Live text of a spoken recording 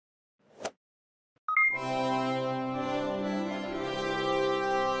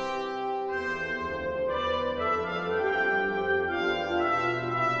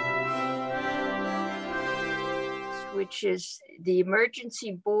which is the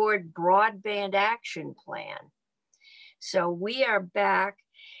Emergency Board Broadband Action Plan. So we are back,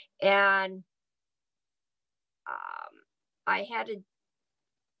 and I had a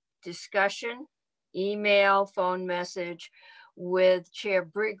discussion, email, phone message with Chair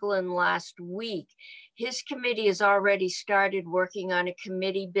Briglin last week. His committee has already started working on a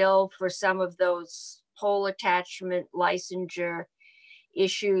committee bill for some of those pole attachment licensure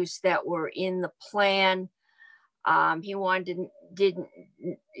issues that were in the plan.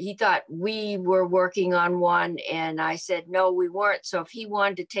 He thought we were working on one, and I said, no, we weren't. So if he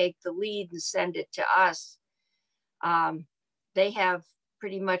wanted to take the lead and send it to us, they have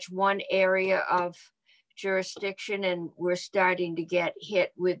pretty much one area of jurisdiction, and we're starting to get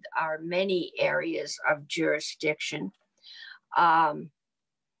hit with our many areas of jurisdiction.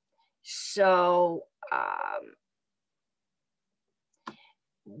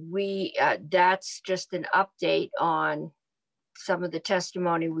 That's just an update on some of the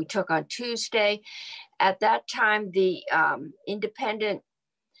testimony we took on Tuesday. At that time, the independent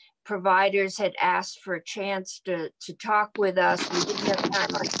providers had asked for a chance to talk with us. We didn't have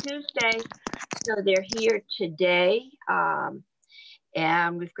time on Tuesday, so they're here today.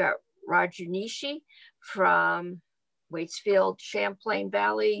 And we've got Roger Nishi from Waitsfield Champlain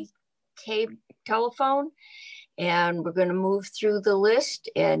Valley Telephone. And we're going to move through the list.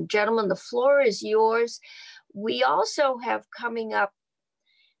 And gentlemen, the floor is yours. We also have coming up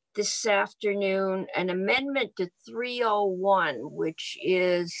this afternoon an amendment to 301, which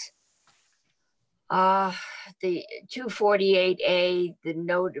is the 248A, the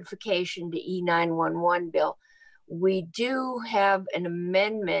notification to E911 bill. We do have an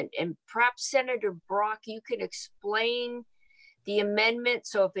amendment, and perhaps Senator Brock, you can explain the amendment.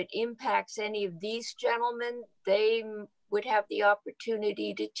 So if it impacts any of these gentlemen, they would have the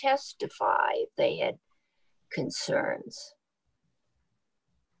opportunity to testify if they had concerns.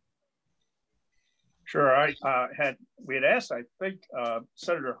 Sure, we had asked, I think,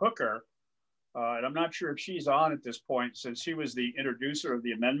 Senator Hooker, and I'm not sure if she's on at this point, since she was the introducer of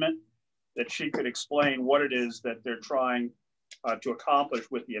the amendment, that she could explain what it is that they're trying to accomplish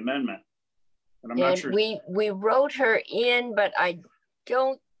with the amendment. And I'm not sure. We wrote her in, but I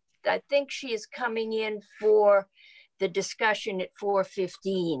think she is coming in for the discussion at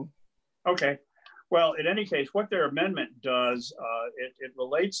 4:15. Okay. Well, in any case, what their amendment does, it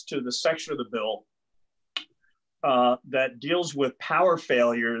relates to the section of the bill that deals with power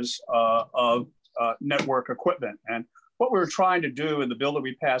failures of network equipment. And what we were trying to do in the bill that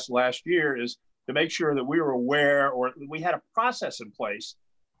we passed last year is to make sure that we were aware, or we had a process in place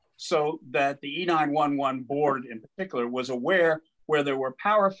so that the E911 board in particular was aware where there were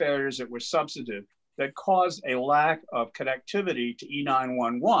power failures that were substantive that caused a lack of connectivity to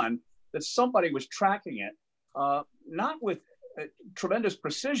E911, that somebody was tracking it, not with tremendous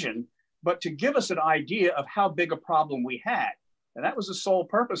precision, but to give us an idea of how big a problem we had. And that was the sole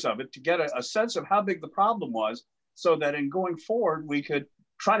purpose of it, to get a sense of how big the problem was, so that in going forward, we could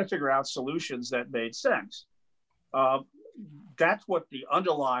try to figure out solutions that made sense. That's what the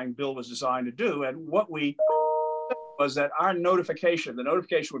underlying bill was designed to do. And what we was that our notification, the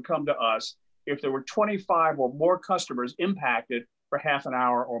notification would come to us if there were 25 or more customers impacted for half an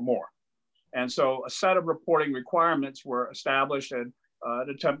hour or more. And so a set of reporting requirements were established, and an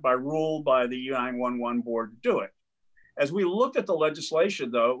attempt by rule by the E911 board to do it. As we looked at the legislation,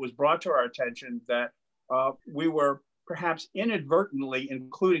 though, it was brought to our attention that we were perhaps inadvertently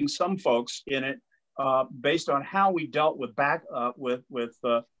including some folks in it based on how we dealt with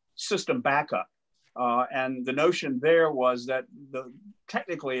system backup. And the notion there was that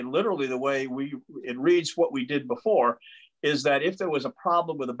technically and literally the way it reads what we did before is that if there was a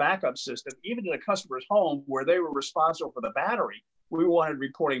problem with a backup system, even in a customer's home where they were responsible for the battery, we wanted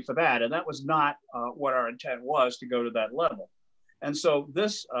reporting for that. And that was not what our intent was, to go to that level. And so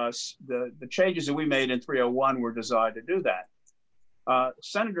the changes that we made in 301 were designed to do that.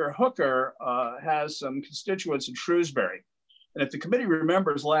 Senator Hooker has some constituents in Shrewsbury. And if the committee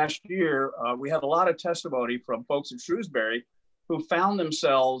remembers, last year, we had a lot of testimony from folks in Shrewsbury who found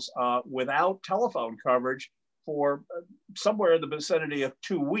themselves without telephone coverage for somewhere in the vicinity of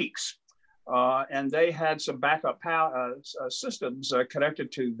 2 weeks. And they had some backup systems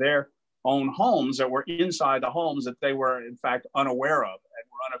connected to their own homes that were inside the homes that they were in fact unaware of, and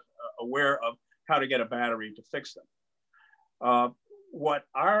were unaware of how to get a battery to fix them. What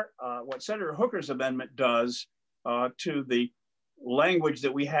Senator Hooker's amendment does to the language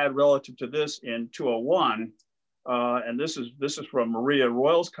that we had relative to this in 201, and this is from Maria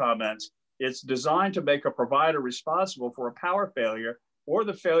Royal's comments, it's designed to make a provider responsible for a power failure or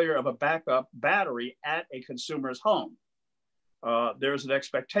the failure of a backup battery at a consumer's home. There's an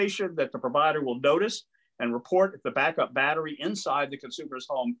expectation that the provider will notice and report if the backup battery inside the consumer's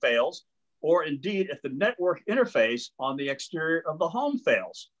home fails, or indeed if the network interface on the exterior of the home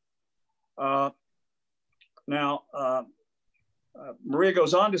fails. Maria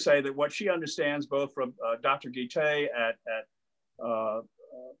goes on to say that what she understands both from Dr. Guite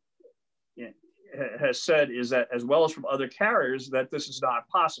has said is that, as well as from other carriers, that this is not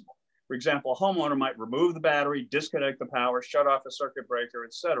possible. For example, a homeowner might remove the battery, disconnect the power, shut off the circuit breaker,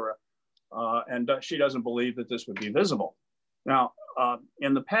 etc. And she doesn't believe that this would be visible. Now,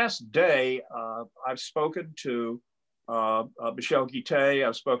 in the past day, I've spoken to Michel Guite.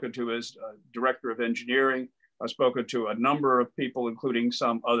 I've spoken to his director of engineering. I've spoken to a number of people, including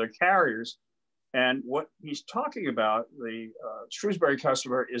some other carriers. And what he's talking about, the Shrewsbury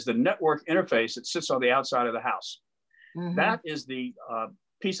customer, is the network interface that sits on the outside of the house. Mm-hmm. That is the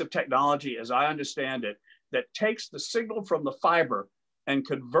piece of technology, as I understand it, that takes the signal from the fiber and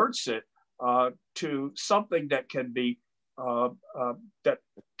converts it to something that can be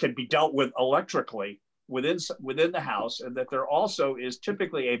dealt with electrically within the house, and that there also is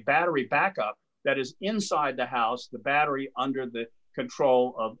typically a battery backup that is inside the house, the battery under the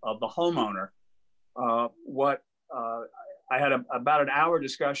control of the homeowner. I had about an hour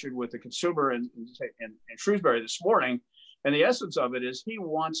discussion with the consumer in Shrewsbury this morning, and the essence of it is he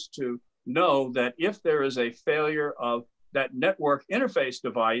wants to know that if there is a failure of that network interface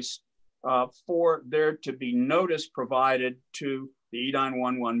device, for there to be notice provided to the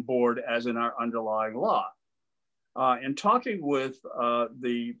E911 board as in our underlying law. In talking with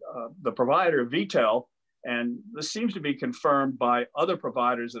the provider, VTEL, and this seems to be confirmed by other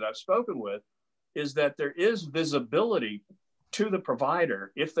providers that I've spoken with, is that there is visibility to the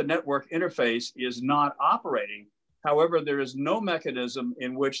provider if the network interface is not operating. However, there is no mechanism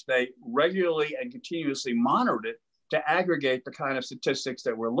in which they regularly and continuously monitor it to aggregate the kind of statistics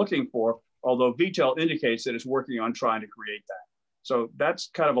that we're looking for, although VTEL indicates that it's working on trying to create that. So that's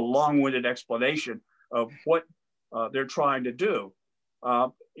kind of a long-winded explanation of what they're trying to do.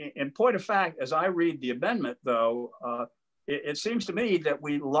 In point of fact, as I read the amendment, though, it seems to me that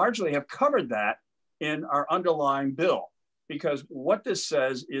we largely have covered that in our underlying bill, because what this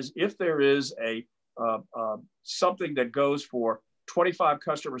says is if there is something that goes for 25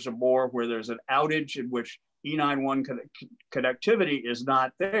 customers or more where there's an outage in which E911 connectivity is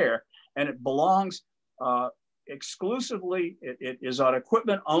not there, and it belongs exclusively, it is on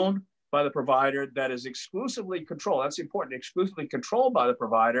equipment owned by the provider that is exclusively controlled. That's important, exclusively controlled by the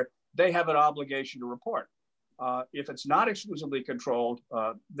provider, they have an obligation to report. If it's not exclusively controlled,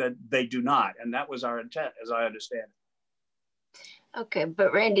 then they do not. And that was our intent, as I understand it. Okay,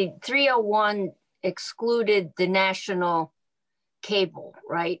 but Randy, 301 excluded the national cable,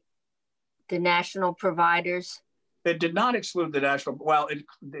 right? The national providers. It did not exclude the national, well,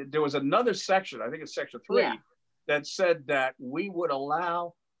 there was another section, I think it's section 3, that said that we would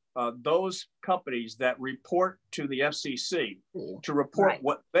allow those companies that report to the FCC to report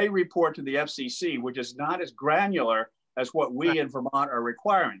what they report to the FCC, which is not as granular as what we in Vermont are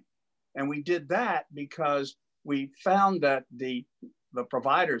requiring. And we did that because we found that the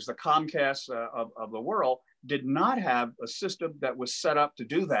providers, the Comcast of the world, did not have a system that was set up to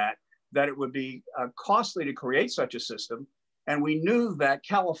do that, that it would be costly to create such a system. And we knew that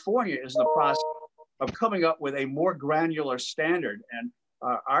California is in the process of coming up with a more granular standard. And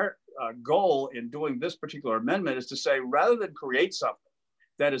our goal in doing this particular amendment is to say, rather than create something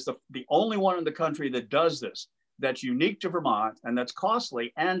that is the only one in the country that does this, that's unique to Vermont and that's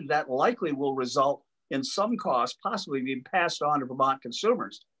costly, and that likely will result in some cost possibly being passed on to Vermont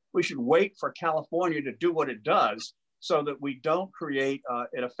consumers, we should wait for California to do what it does so that we don't create,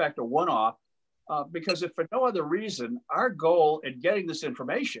 in effect, a one-off. Because if for no other reason, our goal in getting this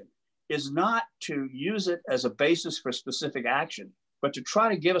information is not to use it as a basis for specific action, but to try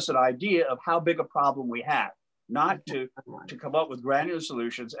to give us an idea of how big a problem we have, not to come up with granular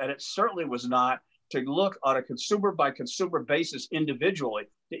solutions. And it certainly was not to look on a consumer by consumer basis individually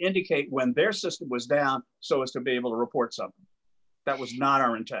to indicate when their system was down so as to be able to report something. That was not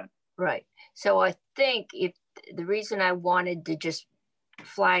our intent. Right. So I think if the reason I wanted to just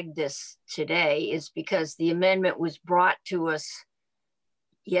flag this today is because the amendment was brought to us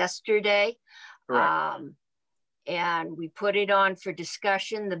yesterday. And we put it on for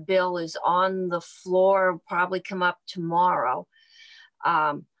discussion. The bill is on the floor, probably come up tomorrow.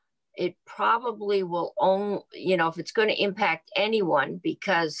 It probably will only, if it's going to impact anyone,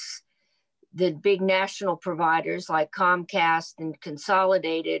 because the big national providers like Comcast and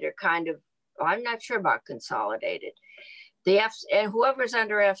Consolidated are kind of, I'm not sure about Consolidated, and whoever's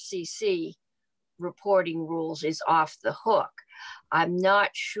under FCC reporting rules is off the hook. I'm not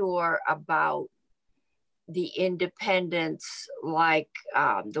sure about the independents like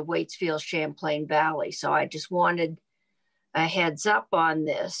the Waitsfield Champlain Valley. So I just wanted a heads up on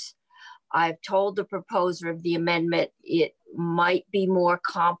this. I've told the proposer of the amendment it might be more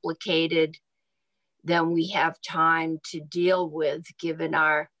complicated than we have time to deal with, given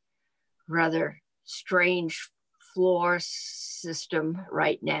our rather strange floor system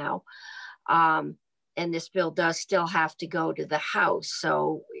right now. And this bill does still have to go to the House.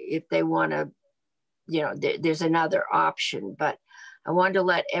 So if they want to, there's another option, but I wanted to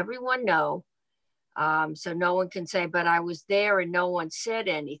let everyone know so no one can say, but I was there and no one said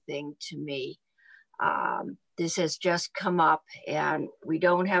anything to me. This has just come up and we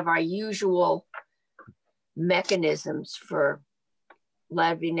don't have our usual mechanisms for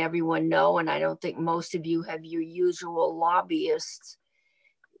letting everyone know. And I don't think most of you have your usual lobbyists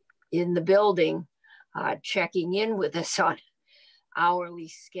in the building checking in with us on hourly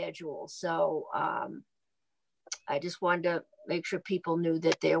schedule. So I just wanted to make sure people knew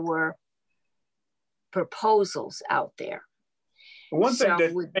that there were proposals out there. One thing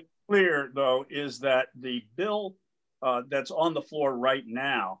that's clear, though, is that the bill that's on the floor right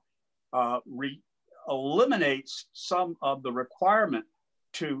now eliminates some of the requirement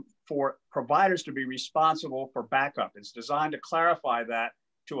for providers to be responsible for backup. It's designed to clarify that,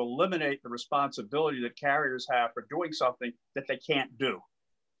 to eliminate the responsibility that carriers have for doing something that they can't do,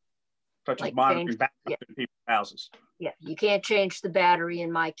 such as monitoring backup in people's houses. Yeah, you can't change the battery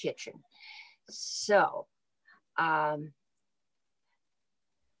in my kitchen. So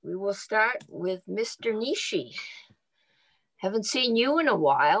we will start with Mr. Nishi. Haven't seen you in a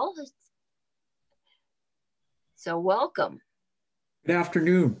while. So welcome. Good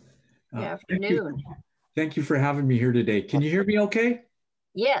afternoon. Good afternoon. Thank you for having me here today. Can you hear me okay?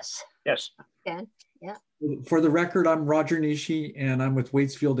 Yes. Yes. Can. Yeah. For the record, I'm Roger Nishi and I'm with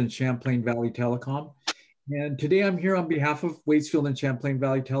Waitsfield and Champlain Valley Telecom. And today I'm here on behalf of Waitsfield and Champlain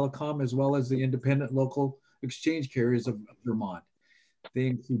Valley Telecom, as well as the independent local exchange carriers of Vermont. They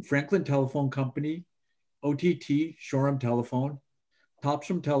include Franklin Telephone Company, OTT, Shoreham Telephone,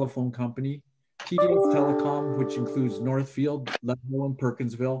 Topsham Telephone Company, TDS Telecom, which includes Northfield, Leadville, and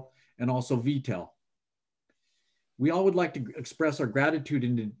Perkinsville, and also VTEL. We all would like to express our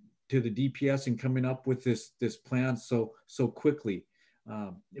gratitude to the DPS in coming up with this plan so quickly.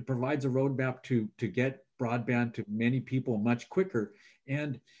 It provides a roadmap to get broadband to many people much quicker.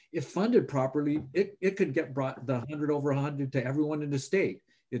 And if funded properly, it could get brought the 100 over 100 to everyone in the state.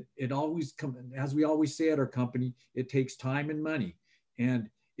 It always comes, as we always say at our company, it takes time and money. And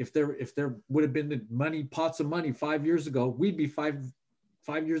if there would have been the pots of money 5 years ago, we'd be five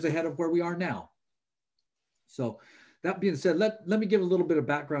years ahead of where we are now. So that being said, let me give a little bit of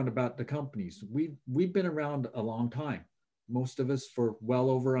background about the companies. We've been around a long time, most of us for well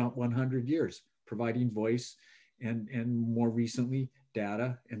over 100 years, providing voice and more recently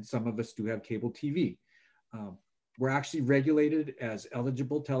data, and some of us do have cable TV. We're actually regulated as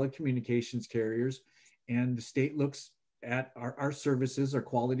eligible telecommunications carriers, and the state looks at our services, our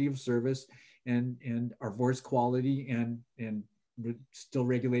quality of service, and our voice quality, and still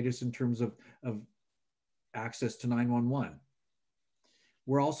regulate us in terms of access to 911.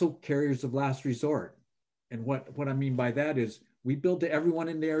 We're also carriers of last resort. And what I mean by that is we build to everyone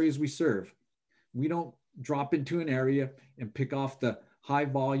in the areas we serve. We don't drop into an area and pick off the high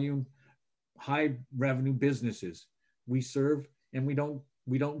volume, high revenue businesses. We serve, and we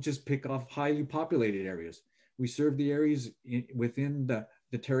don't just pick off highly populated areas. We serve the areas within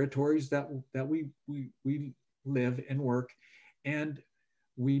the territories that we live and work, and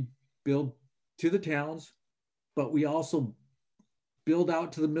we build to the towns, but we also build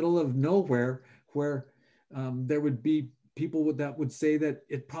out to the middle of nowhere where there would be people that would say that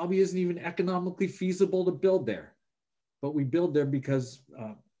it probably isn't even economically feasible to build there. But we build there because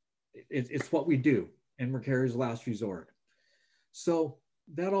it's what we do, and we're carriers of last resort. So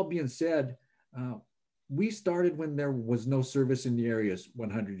that all being said, we started when there was no service in the areas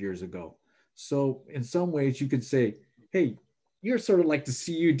 100 years ago. So in some ways you could say, hey, you're sort of like the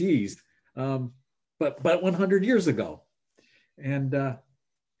CUDs, but 100 years ago. And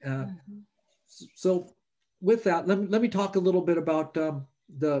so with that, let me talk a little bit about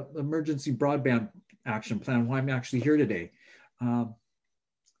the Emergency Broadband Action Plan, why I'm actually here today.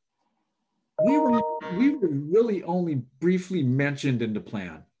 We were really only briefly mentioned in the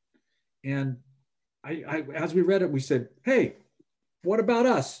plan. And I as we read it, we said, hey, what about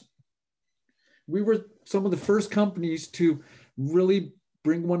us? We were some of the first companies to really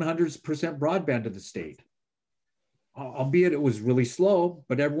bring 100% broadband to the state. albeit it was really slow,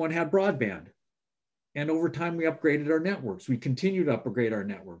 but everyone had broadband. And over time, we upgraded our networks. We continued to upgrade our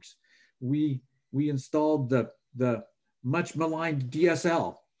networks. We installed the much maligned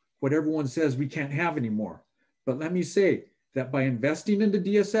DSL, what everyone says we can't have anymore. But let me say that by investing into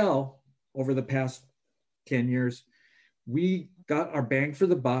DSL over the past 10 years, we got our bang for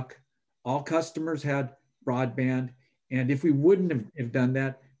the buck. All customers had broadband. And if we wouldn't have done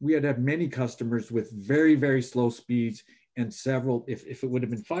that, we had had many customers with very, very slow speeds, and several, if it would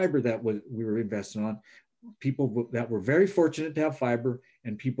have been fiber that we were investing on, people that were very fortunate to have fiber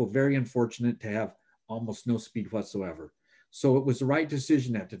and people very unfortunate to have almost no speed whatsoever. So it was the right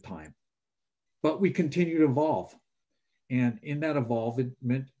decision at the time. But we continue to evolve. And in that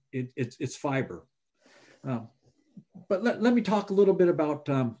evolvement, it's fiber. But let me talk a little bit about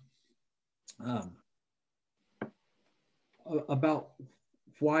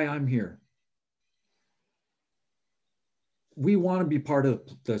why I'm here. We want to be part of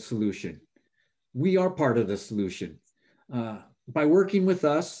the solution. We are part of the solution. By working with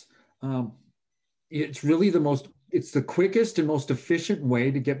us, it's really it's the quickest and most efficient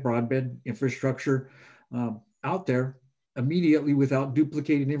way to get broadband infrastructure out there immediately without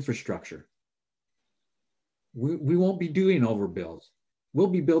duplicating infrastructure. We won't be doing overbuilds. We'll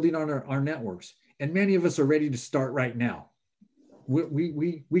be building on our networks. And many of us are ready to start right now.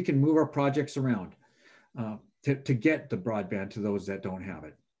 We can move our projects around to get the broadband to those that don't have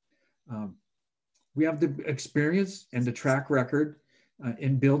it. We have the experience and the track record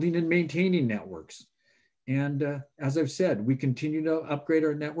in building and maintaining networks. And as I've said, we continue to upgrade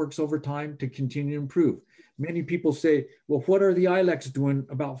our networks over time to continue to improve. Many people say, well, what are the ILECs doing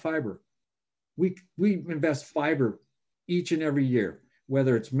about fiber? We invest fiber each and every year,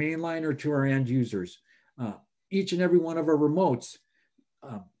 whether it's mainline or to our end users. Each and every one of our remotes,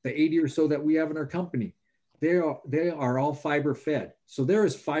 the 80 or so that we have in our company, they are all fiber fed. So there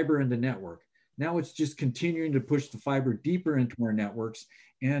is fiber in the network. Now it's just continuing to push the fiber deeper into our networks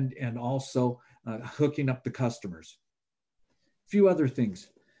and also hooking up the customers. A few other things.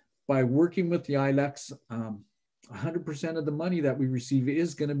 By working with the ILECs, 100% of the money that we receive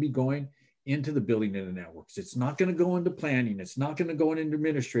is going to be going into the building of the networks. It's not going to go into planning. It's not going to go into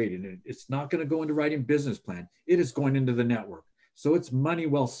administrating. It's not going to go into writing business plan. It is going into the network. So it's money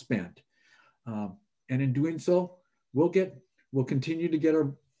well spent. And in doing so, we'll continue to get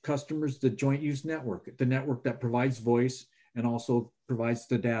our customers the joint use network, the network that provides voice and also provides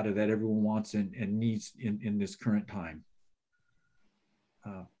the data that everyone wants and needs in this current time.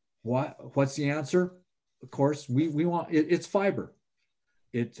 What's the answer? Of course, we want it's fiber.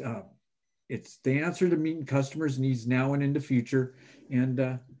 It's the answer to meeting customers' needs now and in the future.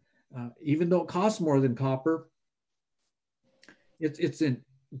 And even though it costs more than copper, it's a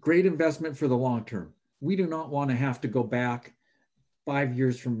great investment for the long term. We do not want to have to go back 5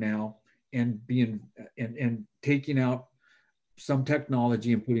 years from now and taking out some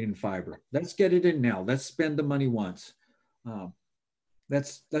technology and putting in fiber. Let's get it in now. Let's spend the money once.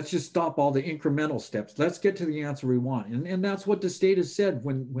 Let's just stop all the incremental steps. Let's get to the answer we want. And that's what the state has said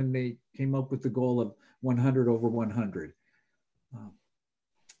when they came up with the goal of 100 over 100.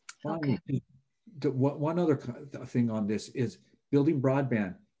 Okay. One other thing on this is building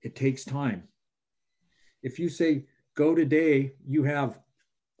broadband. It takes time. If you say, go today, you have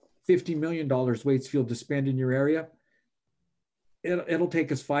 $50 million Waitsfield to spend in your area, it'll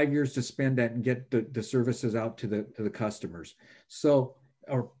take us 5 years to spend that and get the services out to the customers. So,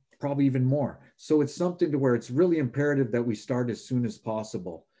 or probably even more. So it's something to where it's really imperative that we start as soon as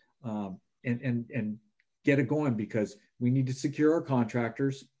possible and get it going, because we need to secure our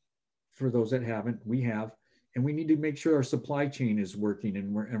contractors. For those that haven't, we have, and we need to make sure our supply chain is working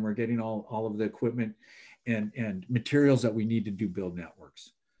and we're getting all of the equipment and materials that we need to build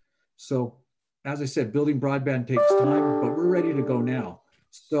networks. So as I said, building broadband takes time, but we're ready to go now.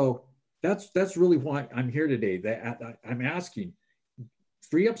 So that's really why I'm here today. That I'm asking,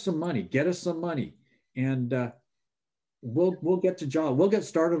 free up some money, get us some money, and we'll get to jobs. We'll get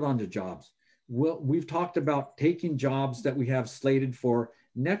started on the jobs. We've talked about taking jobs that we have slated for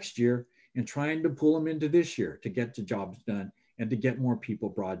next year and trying to pull them into this year to get the jobs done and to get more people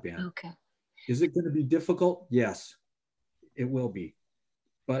broadband. Okay. Is it going to be difficult? Yes, it will be,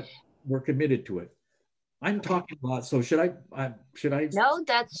 but we're committed to it. I'm talking a lot, so should I? No,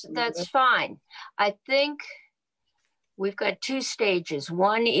 that's fine. I think we've got two stages.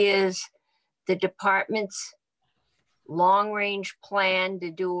 One is the department's long-range plan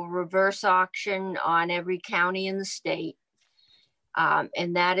to do a reverse auction on every county in the state.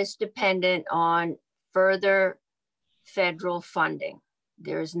 And that is dependent on further federal funding.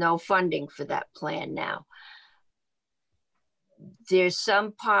 There is no funding for that plan now. there's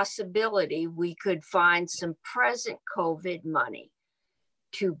some possibility we could find some present COVID money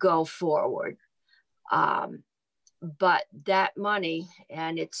to go forward. But that money,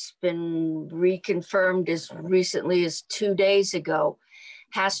 and it's been reconfirmed as recently as 2 days ago,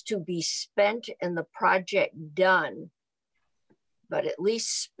 has to be spent and the project done, but at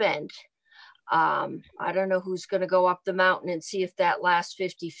least spent. I don't know who's going to go up the mountain and see if that last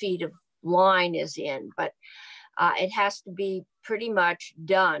 50 feet of line is in, but it has to be pretty much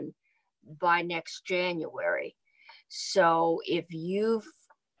done by next January. So if you've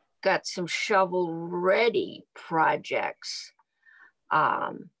got some shovel-ready projects,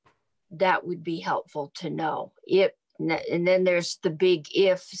 that would be helpful to know. And then there's the big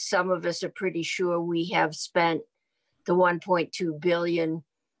if. Some of us are pretty sure we have spent the 1.2 billion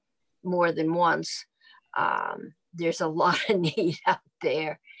more than once. There's a lot of need out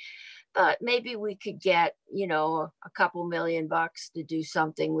there, but maybe we could get, you know, a couple $1 million to do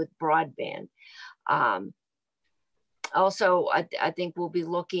something with broadband. Also, I think we'll be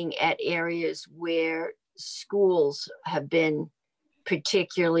looking at areas where schools have been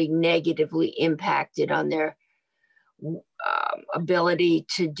particularly negatively impacted on their ability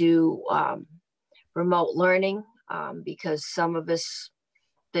to do remote learning, because some of us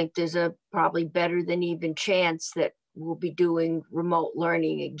think there's a probably better than even chance that we'll be doing remote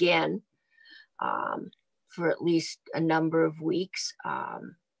learning again for at least a number of weeks.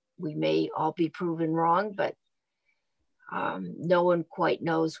 We may all be proven wrong, but no one quite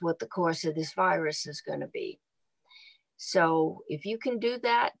knows what the course of this virus is going to be. So if you can do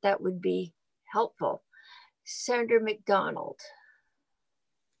that, that would be helpful. Senator McDonald.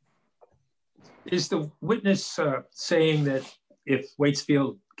 Is the witness saying that if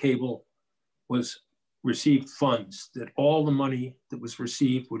Waitsfield Cable received funds, that all the money that was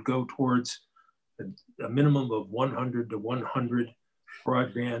received would go towards a minimum of 100 to 100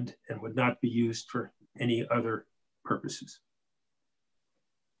 broadband and would not be used for any other purposes?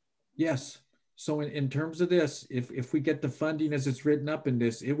 Yes. So in terms of this, if we get the funding as it's written up in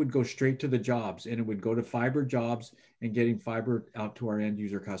this, it would go straight to the jobs, and it would go to fiber jobs and getting fiber out to our end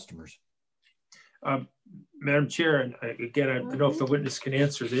user customers. Madam Chair, and again, I don't know if the witness can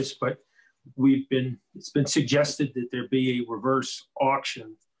answer this, but it's been suggested that there be a reverse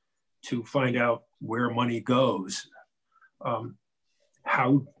auction to find out where money goes.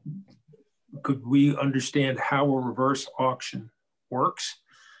 How could we understand how a reverse auction works?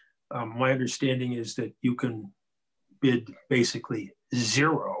 My understanding is that you can bid basically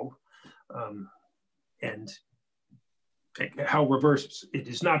zero, and how it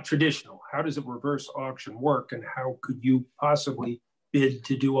is not traditional. How does a reverse auction work, and how could you possibly bid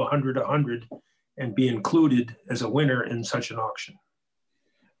to do 100 and be included as a winner in such an auction?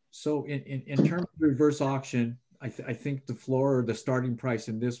 So in terms of reverse auction, I think the floor or the starting price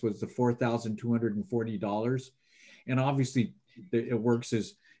in this was the $4,240. And obviously it works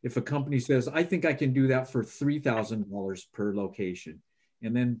as if a company says, I think I can do that for $3,000 per location.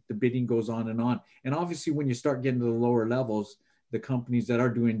 And then the bidding goes on and on. And obviously when you start getting to the lower levels, the companies that are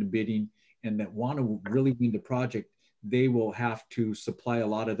doing the bidding and that want to really win the project, they will have to supply a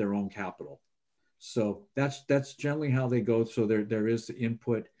lot of their own capital. So that's generally how they go. So there is the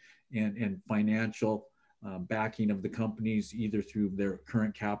input and financial backing of the companies, either through their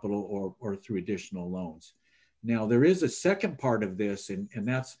current capital or through additional loans. Now, there is a second part of this, and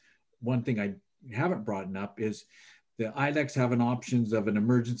that's one thing I haven't brought up, is the ILECs have an options of an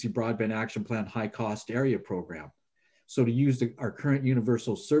Emergency Broadband Action Plan high cost area program. So to use our current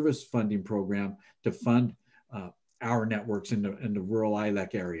universal service funding program to fund our networks in the rural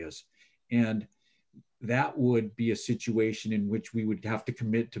ILEC areas. And that would be a situation in which we would have to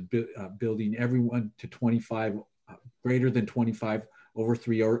commit to building everyone to 25, greater than 25 over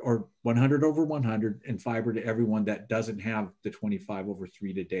 3 or 100 over 100 and fiber to everyone that doesn't have the 25 over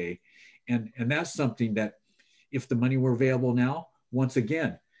 3 today. And that's something that if the money were available now, once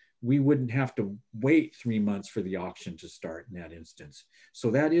again, we wouldn't have to wait 3 months for the auction to start in that instance. So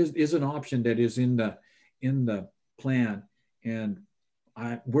that is an option that is in the plan, and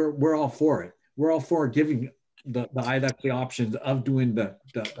we're all for it. We're all for giving the ILEC the options of doing the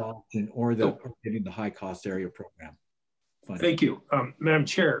auction or getting the high cost area program funding. Thank you, Madam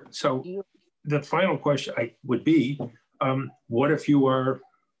Chair. So the final question would be, what if you are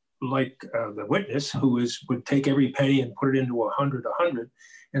like the witness who would take every penny and put it into 100,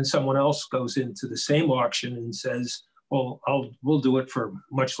 and someone else goes into the same auction and says, well, we'll do it for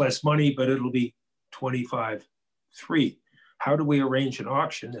much less money, but it'll be 25-3. How do we arrange an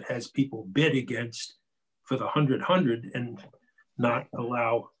auction that has people bid against for the 100 and not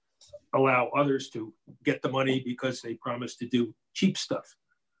allow allow others to get the money because they promised to do cheap stuff.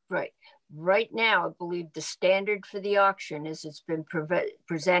 Right. Right now, I believe the standard for the auction, as it's been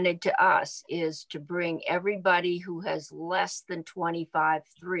presented to us, is to bring everybody who has less than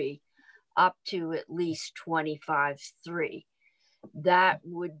 25.3 up to at least 25.3. That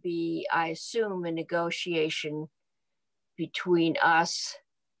would be, I assume, a negotiation between us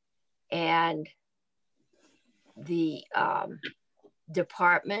and the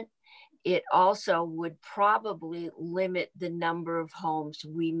department. It also would probably limit the number of homes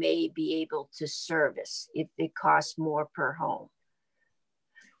we may be able to service if it costs more per home.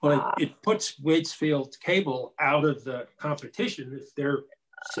 Well, it puts Waitsfield Cable out of the competition if they're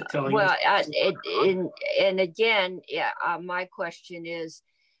telling well, us. and again, yeah, my question is,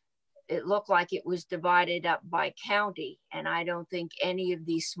 it looked like it was divided up by county, and I don't think any of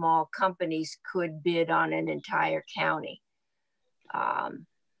these small companies could bid on an entire county.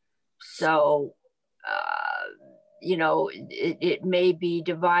 So, you know, it may be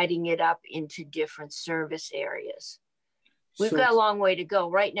dividing it up into different service areas. We've got a long way to go.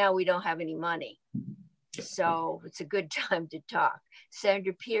 Right now, we don't have any money. So it's a good time to talk.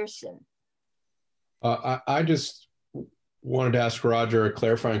 Senator Pearson. I just wanted to ask Roger a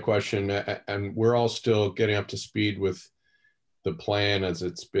clarifying question, and we're all still getting up to speed with the plan as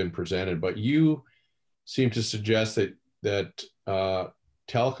it's been presented, but you seem to suggest that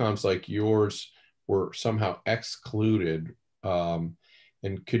telecoms like yours were somehow excluded.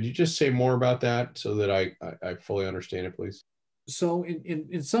 And could you just say more about that so that I fully understand it, please? So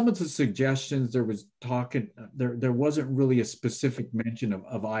in some of the suggestions, there was talking, there wasn't really a specific mention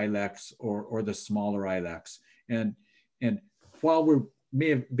of ILECs or the smaller ILECs. And while we may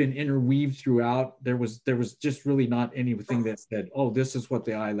have been interweaved throughout, there was just really not anything that said, oh, this is what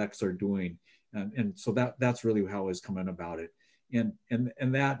the ILECs are doing. And so that's really how it's coming about it. And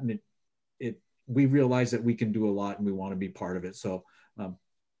we realize that we can do a lot and we want to be part of it. So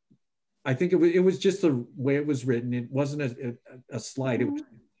I think it was just the way it was written. It wasn't a slide, it was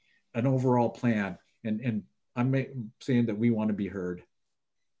an overall plan. And I'm saying that we want to be heard.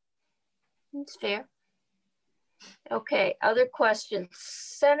 That's fair. Okay, other questions?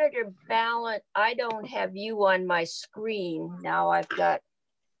 Senator Ballant, I don't have you on my screen. Now I've got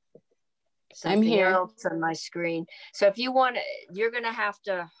something else on my screen. So if you want to, you're going to have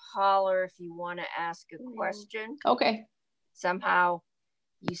to holler if you want to ask a question. Okay. Somehow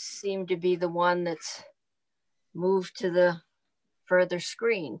you seem to be the one that's moved to the further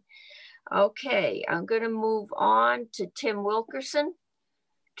screen. Okay, I'm going to move on to Tim Wilkerson,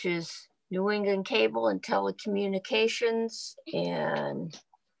 which is New England Cable and Telecommunications. And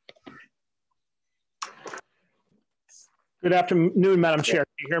good afternoon, Madam Chair.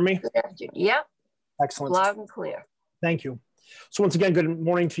 Can you hear me? Good afternoon. Yep. Excellent. Loud and clear. Thank you. So once again, good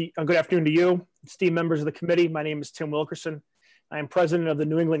morning to you, good afternoon to you, esteemed members of the committee. My name is Tim Wilkerson. I am president of the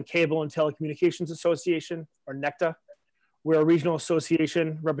New England Cable and Telecommunications Association, or NECTA. We're a regional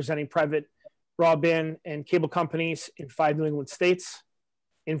association representing private broadband and cable companies in 5 New England states.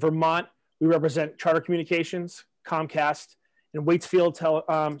 In Vermont, we represent Charter Communications, Comcast, and Waitsfield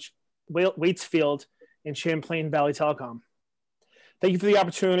and Champlain Valley Telecom. Thank you for the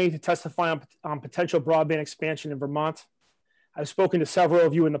opportunity to testify on potential broadband expansion in Vermont. I've spoken to several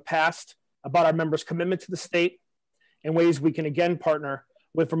of you in the past about our members' commitment to the state and ways we can again partner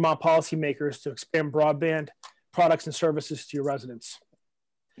with Vermont policymakers to expand broadband products and services to your residents.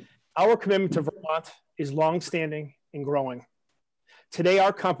 Our commitment to Vermont is longstanding and growing. Today,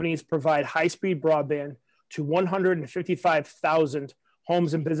 our companies provide high-speed broadband to 155,000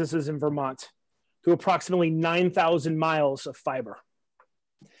 homes and businesses in Vermont through approximately 9,000 miles of fiber.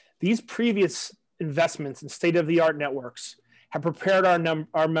 These previous investments in state-of-the-art networks have prepared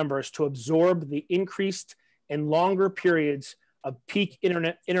our members to absorb the increased and longer periods of peak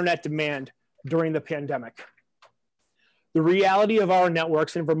internet demand during the pandemic. The reality of our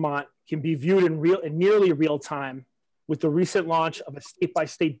networks in Vermont can be viewed in nearly real time with the recent launch of a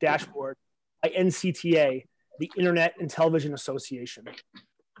state-by-state dashboard by NCTA, the Internet and Television Association.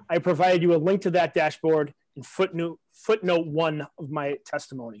 I provided you a link to that dashboard in footnote 1 of my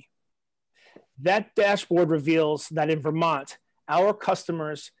testimony. That dashboard reveals that in Vermont, our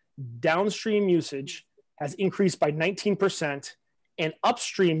customers' downstream usage has increased by 19% and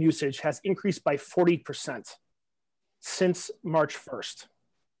upstream usage has increased by 40% since March 1st.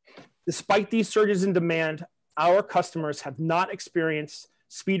 Despite these surges in demand, our customers have not experienced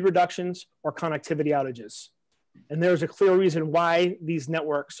speed reductions or connectivity outages. And there's a clear reason why these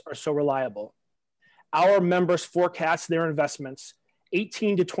networks are so reliable. Our members forecast their investments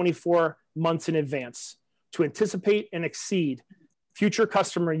 18 to 24 months in advance to anticipate and exceed future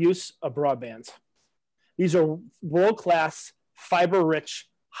customer use of broadband. These are world-class, fiber-rich,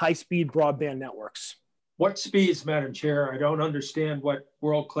 high-speed broadband networks. What speeds, Madam Chair? I don't understand what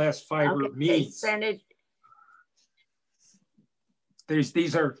world-class fiber means.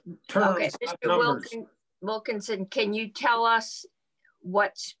 These are terms, okay, not Mr. numbers. Wilkinson, can you tell us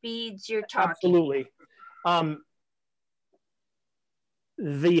what speeds you're talking? Absolutely.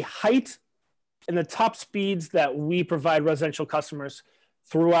 The height and the top speeds that we provide residential customers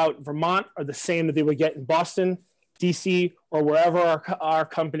throughout Vermont are the same that they would get in Boston, DC, or wherever our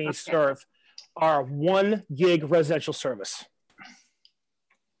companies serve, are 1 gig residential service.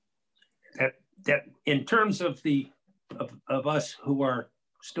 That in terms of of us who are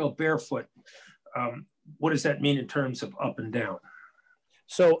still barefoot, what does that mean in terms of up and down?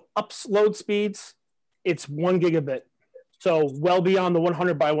 So upload speeds, it's 1 gigabit. So well beyond the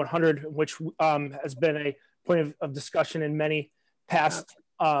 100 by 100, which has been a point of discussion in many past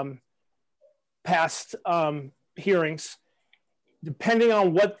hearings. Depending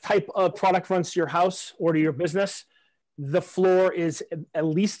on what type of product runs to your house or to your business, the floor is at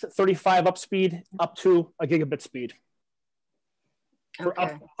least 35 up speed up to a gigabit speed for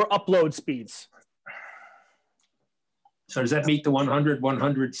upload speeds. So does that meet the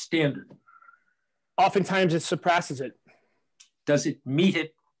 100 standard? Oftentimes it surpasses it. Does it meet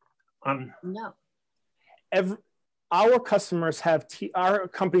it on? No. Our customers have, our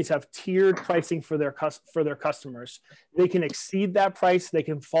companies have tiered pricing for their customers. They can exceed that price. They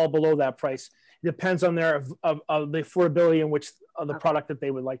can fall below that price. It depends on their the affordability in which of the product that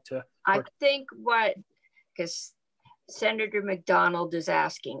they would like to. I think because Senator McDonald is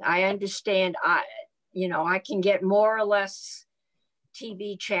asking, I understand. I can get more or less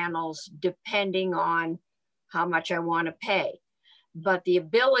TV channels depending on how much I want to pay, but the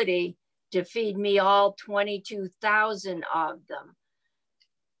ability to feed me all 22,000 of them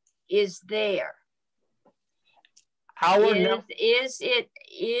is there.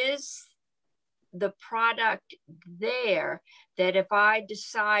 Is the product there that if I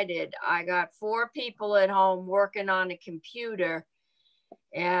decided I got 4 people at home working on a computer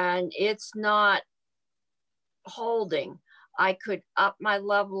and it's not holding, I could up my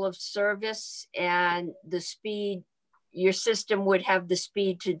level of service and the speed, your system would have the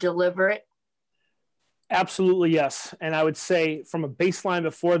speed to deliver it? Absolutely, yes. And I would say from a baseline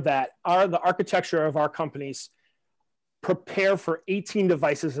before that, the architecture of our companies prepare for 18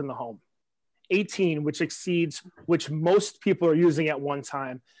 devices in the home. 18, which most people are using at one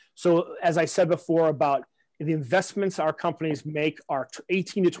time. So as I said before about the investments our companies make are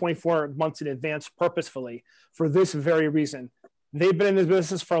 18 to 24 months in advance purposefully for this very reason. They've been in this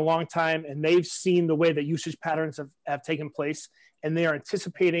business for a long time and they've seen the way that usage patterns have taken place, and they are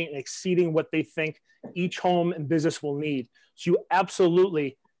anticipating and exceeding what they think each home and business will need. So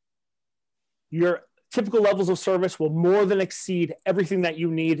your typical levels of service will more than exceed everything that you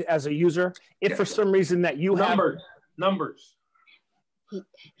need as a user. If for some reason that you have numbers.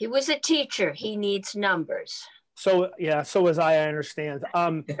 He was a teacher. He needs numbers. So yeah, so as I understand.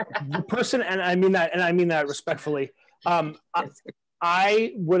 The person, and I mean that respectfully.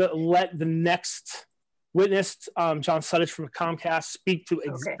 I would let the next witness, John Suddich from Comcast, speak to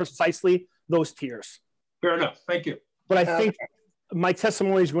precisely those tiers. Fair enough. Thank you. But I think my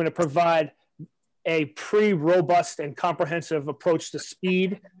testimony is going to provide a pretty robust and comprehensive approach to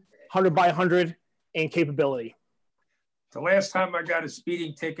speed, 100 by 100, and capability. The last time I got a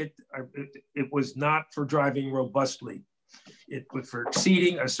speeding ticket, it was not for driving robustly. It was for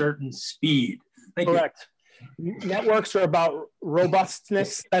exceeding a certain speed. Thank Correct. You. Networks are about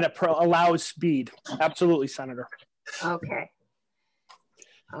robustness that it allows speed. Absolutely, Senator. Okay.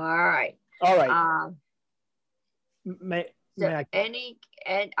 All right. All right.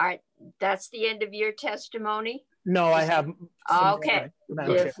 That's the end of your testimony? No, I have. Okay.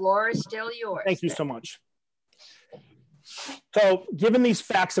 The floor is still yours. Thank you so much. So given these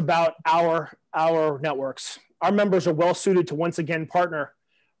facts about our networks, our members are well suited to once again partner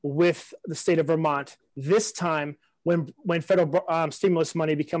with the state of Vermont, this time when federal stimulus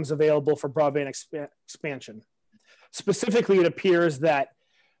money becomes available for broadband expansion. Specifically, it appears that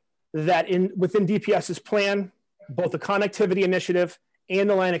within DPS's plan, both the connectivity initiative and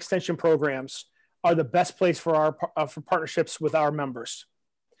the line extension programs are the best place for partnerships with our members.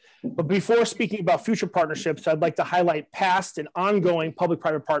 But before speaking about future partnerships, I'd like to highlight past and ongoing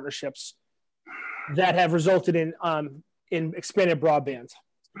public-private partnerships that have resulted in expanded broadband.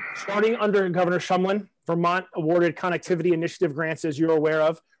 Starting under Governor Shumlin, Vermont awarded connectivity initiative grants, as you're aware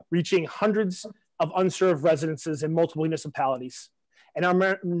of, reaching hundreds of unserved residences in multiple municipalities. And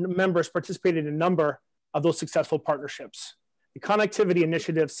our members participated in a number of those successful partnerships. the Connectivity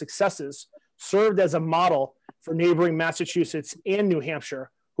Initiative's successes served as a model for neighboring Massachusetts and New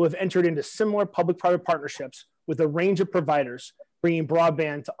Hampshire, who have entered into similar public-private partnerships with a range of providers, bringing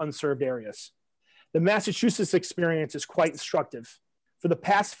broadband to unserved areas. The Massachusetts experience is quite instructive. For the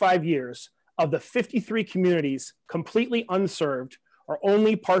past 5 years, of the 53 communities completely unserved or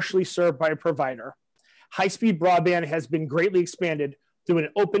only partially served by a provider, high-speed broadband has been greatly expanded through an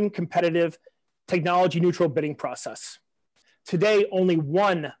open, competitive, technology-neutral bidding process. Today, only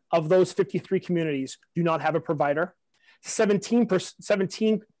one of those 53 communities do not have a provider. 17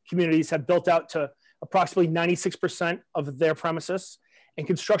 communities have built out to approximately 96% of their premises, and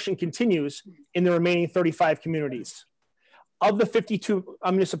construction continues in the remaining 35 communities. Of the 52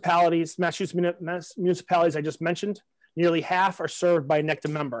 municipalities, Massachusetts municipalities I just mentioned, nearly half are served by a NECTA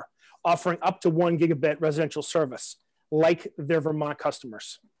member, offering up to 1 gigabit residential service, like their Vermont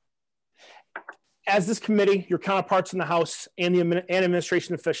customers. As this committee, your counterparts in the House and the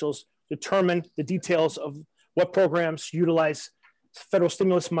administration officials determine the details of what programs utilize federal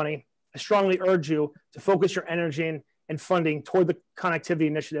stimulus money, I strongly urge you to focus your energy and funding toward the Connectivity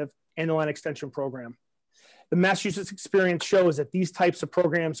Initiative and the Line Extension Program. The Massachusetts experience shows that these types of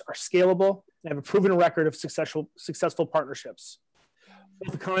programs are scalable and have a proven record of successful partnerships.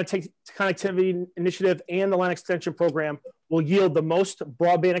 Both the Connectivity Initiative and the Line Extension Program will yield the most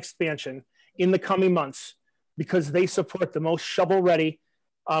broadband expansion in the coming months because they support the most shovel-ready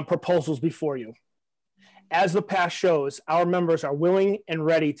proposals before you. As the past shows, our members are willing and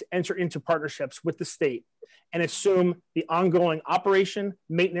ready to enter into partnerships with the state and assume the ongoing operation,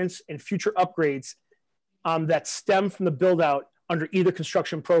 maintenance, and future upgrades that stem from the build-out under either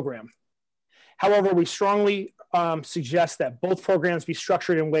construction program. However, we strongly suggest that both programs be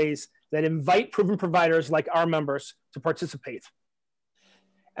structured in ways that invite proven providers like our members to participate.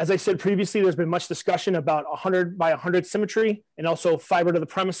 As I said previously, there's been much discussion about 100 by 100 symmetry and also fiber to the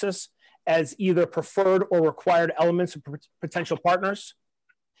premises as either preferred or required elements of potential partners.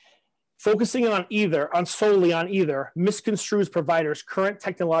 Focusing solely on either misconstrues providers' current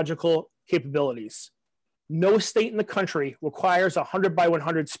technological capabilities. No state in the country requires 100 by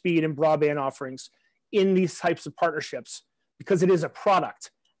 100 speed and broadband offerings in these types of partnerships because it is a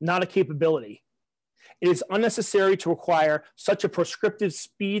product, not a capability. It is unnecessary to require such a prescriptive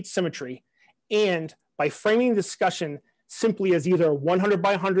speed symmetry, and by framing the discussion simply as either 100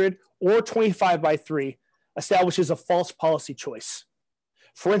 by 100 or 25 by 3 establishes a false policy choice.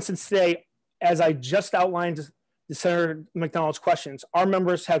 For instance, today, as I just outlined to Senator McDonald's questions, our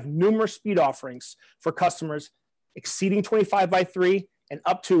members have numerous speed offerings for customers exceeding 25 by 3 and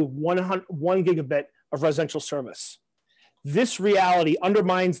up to 1 gigabit of residential service. This reality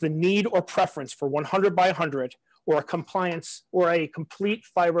undermines the need or preference for 100 by 100 or a compliance or a complete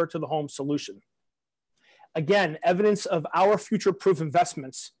fiber to the home solution. Again, evidence of our future-proof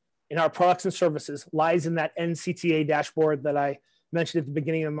investments in our products and services lies in that NCTA dashboard that I mentioned at the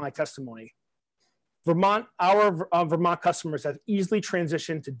beginning of my testimony. Our Vermont customers have easily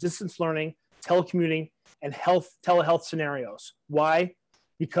transitioned to distance learning, telecommuting, and telehealth scenarios. Why?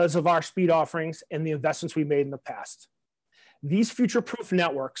 Because of our speed offerings and the investments we made in the past. These future-proof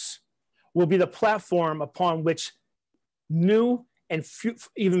networks will be the platform upon which new and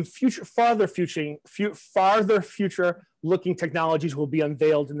even farther future-looking technologies will be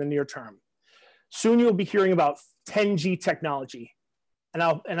unveiled in the near term. Soon you'll be hearing about 10G technology.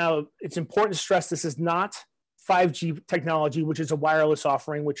 It's important to stress this is not 5G technology, which is a wireless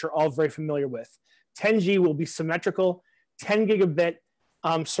offering, which you're all very familiar with. 10G will be symmetrical, 10 gigabit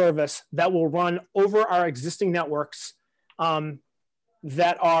service that will run over our existing networks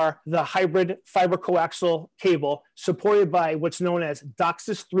that are the hybrid fiber coaxial cable supported by what's known as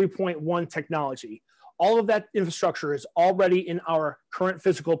DOCSIS 3.1 technology. All of that infrastructure is already in our current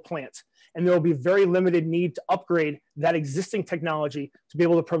physical plant, and there will be very limited need to upgrade that existing technology to be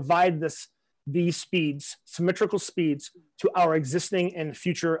able to provide these speeds, symmetrical speeds, to our existing and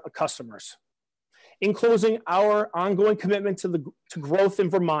future customers. In closing, our ongoing commitment to growth in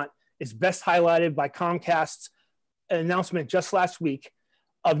Vermont is best highlighted by Comcast's announcement just last week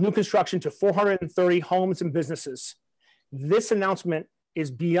of new construction to 430 homes and businesses. This announcement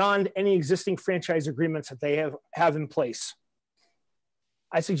is beyond any existing franchise agreements that they have in place.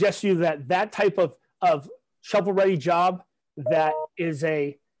 I suggest to you that type of shovel-ready job that is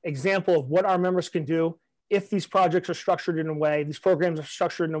an example of what our members can do if these projects are structured in a way, these programs are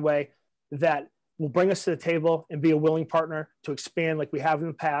structured in a way that will bring us to the table and be a willing partner to expand like we have in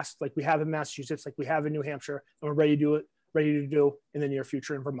the past, like we have in Massachusetts, like we have in New Hampshire, and we're ready to do in the near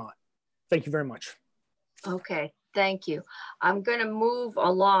future in Vermont. Thank you very much. Okay, thank you. I'm going to move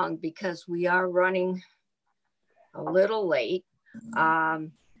along because we are running a little late.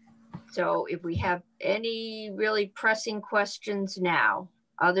 So if we have any really pressing questions now,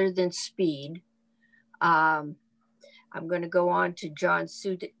 other than speed, I'm going to go on to John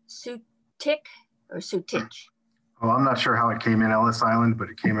Sutik or Sutich. Well, I'm not sure how it came in Ellis Island, but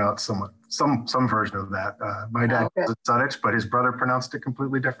it came out somewhat, some version of that. My dad was Sutich, but his brother pronounced it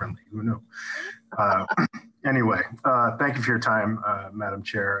completely differently. Who knew? Anyway, thank you for your time, Madam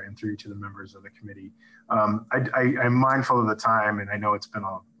Chair, and through to the members of the committee. I'm mindful of the time, and I know it's been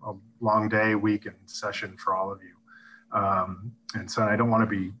a long day, week, and session for all of you. And so I don't want to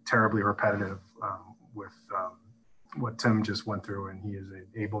be terribly repetitive with what Tim just went through, and he is an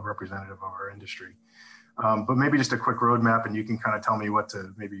able representative of our industry. But maybe just a quick roadmap, and you can kind of tell me what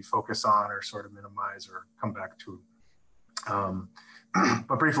to maybe focus on or sort of minimize or come back to.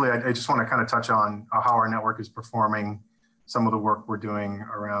 But briefly, I just want to kind of touch on how our network is performing, some of the work we're doing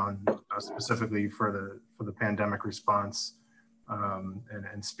around specifically for the pandemic response,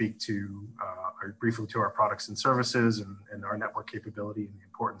 and speak to briefly to our products and services and our network capability and the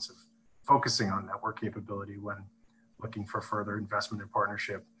importance of focusing on network capability when looking for further investment and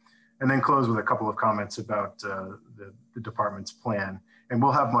partnership. And then close with a couple of comments about the department's plan. And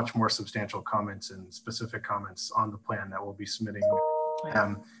we'll have much more substantial comments and specific comments on the plan that we'll be submitting.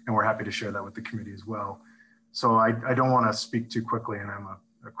 And we're happy to share that with the committee as well. So I don't want to speak too quickly, and I'm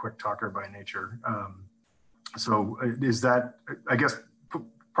a quick talker by nature. So is that, I guess,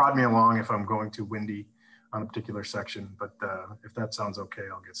 prod me along if I'm going too windy on a particular section, but if that sounds okay,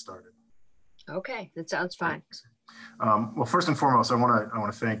 I'll get started. Okay, that sounds fine. Well, first and foremost, I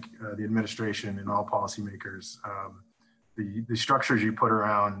want to thank the administration and all policymakers. The structures you put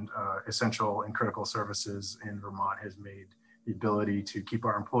around essential and critical services in Vermont has made the ability to keep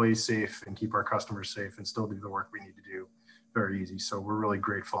our employees safe and keep our customers safe and still do the work we need to do very easy. So we're really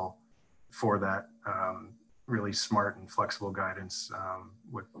grateful for that really smart and flexible guidance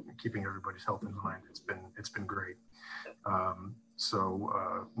with keeping everybody's health in mind. It's been great.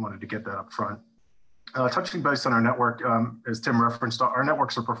 So wanted to get that up front. Touching base on our network, as Tim referenced, our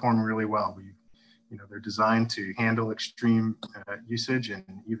networks are performing really well. They're designed to handle extreme usage, and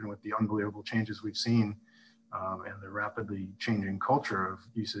even with the unbelievable changes we've seen and the rapidly changing culture of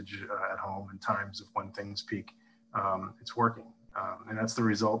usage at home and times of when things peak, it's working. And that's the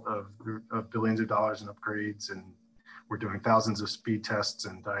result of billions of dollars in upgrades, and we're doing thousands of speed tests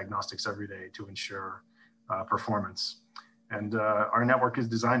and diagnostics every day to ensure performance. And our network is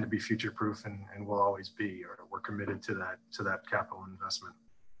designed to be future-proof and will always be. Or we're committed to that capital investment.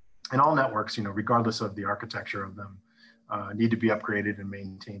 And all networks, regardless of the architecture of them, need to be upgraded and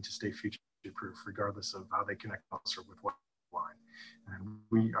maintained to stay future-proof, regardless of how they connect us or with what line.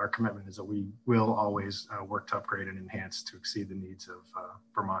 And our commitment is that we will always work to upgrade and enhance to exceed the needs of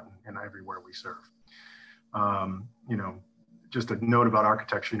Vermont and everywhere we serve. Just a note about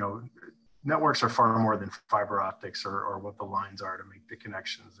architecture, networks are far more than fiber optics or what the lines are to make the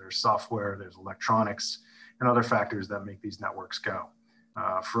connections. There's software, there's electronics, and other factors that make these networks go.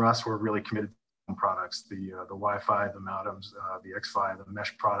 For us, we're really committed to products, the Wi-Fi, the modems, the X-Fi, the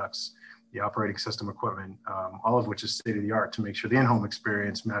mesh products, the operating system equipment, all of which is state-of-the-art to make sure the in-home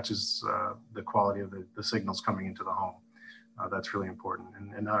experience matches the quality of the signals coming into the home. That's really important.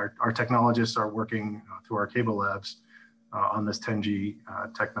 And our technologists are working through our cable labs on this 10G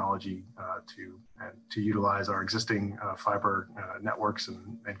technology to utilize our existing fiber networks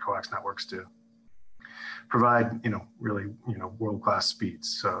and coax networks to provide, really, world-class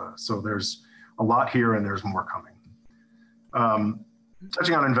speeds. So there's a lot here, and there's more coming.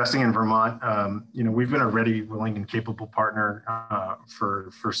 Touching on investing in Vermont, we've been a ready, willing, and capable partner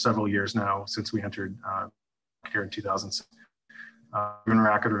for several years now since we entered here in 2006. We've been a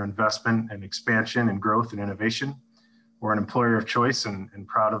record of investment and expansion and growth and innovation. We're an employer of choice and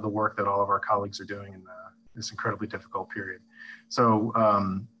proud of the work that all of our colleagues are doing in this incredibly difficult period. So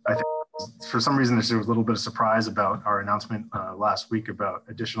I think for some reason there was a little bit of surprise about our announcement last week about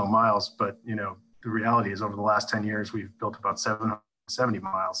additional miles, but the reality is over the last 10 years, we've built about 770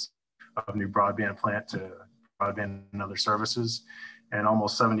 miles of new broadband plant to broadband and other services, and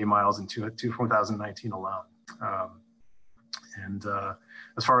almost 70 miles in 2019 alone.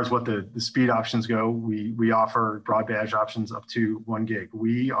 As far as what the speed options go, we offer broadband options up to 1 gig.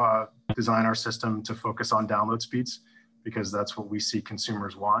 We design our system to focus on download speeds because that's what we see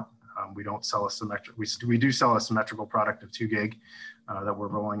consumers want. We don't sell a symmetrical, we do sell a symmetrical product of 2 gig that we're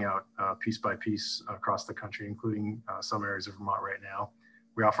rolling out piece by piece across the country, including some areas of Vermont right now.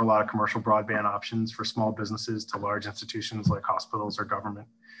 We offer a lot of commercial broadband options for small businesses to large institutions like hospitals or government.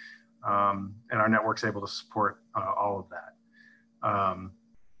 And our network's able to support all of that.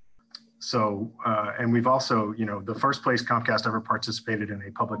 And we've also, the first place Comcast ever participated in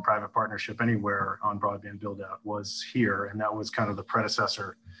a public-private partnership anywhere on broadband build-out was here, and that was kind of the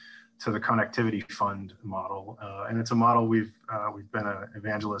predecessor to the Connectivity Fund model. And it's a model we've been an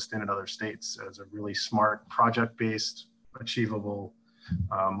evangelist in other states as a really smart, project-based, achievable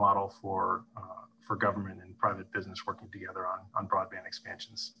model for government and private business working together on broadband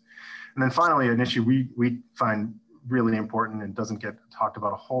expansions. And then finally, an issue we find really important and doesn't get talked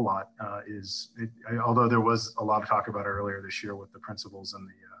about a whole lot although there was a lot of talk about it earlier this year with the principals and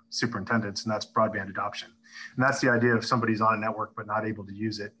the superintendents, and that's broadband adoption. And that's the idea of somebody's on a network but not able to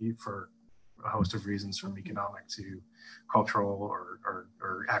use it for a host of reasons, from economic to cultural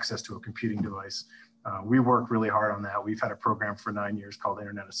or access to a computing device. We work really hard on that. We've had a program for 9 years called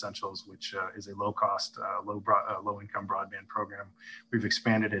Internet Essentials, which is a low-cost, low-income broadband program. We've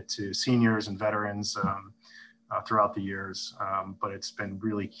expanded it to seniors and veterans throughout the years, but it's been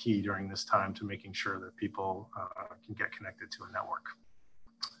really key during this time to making sure that people can get connected to a network.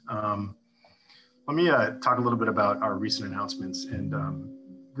 Let me talk a little bit about our recent announcements and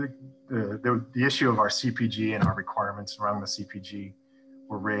the issue of our CPG and our requirements around the CPG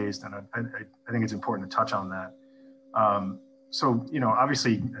were raised, and I think it's important to touch on that. So,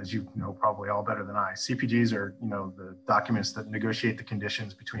 obviously, as you know probably all better than I, CPGs are, the documents that negotiate the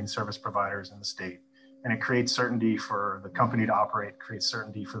conditions between service providers and the state. And it creates certainty for the company to operate, creates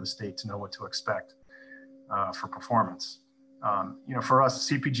certainty for the state to know what to expect for performance. For us,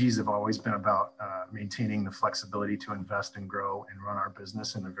 CPGs have always been about maintaining the flexibility to invest and grow and run our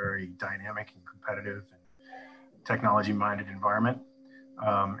business in a very dynamic and competitive and technology-minded environment.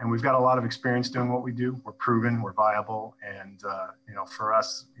 And we've got a lot of experience doing what we do. We're proven, we're viable, and for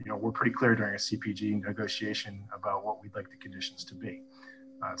us, we're pretty clear during a CPG negotiation about what we'd like the conditions to be.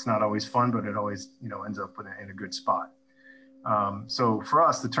 It's not always fun, but it always ends up in a good spot. So for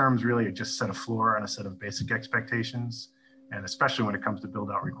us, the terms really just set a floor and a set of basic expectations. And especially when it comes to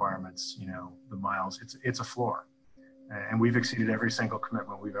build-out requirements, the miles, it's a floor. And we've exceeded every single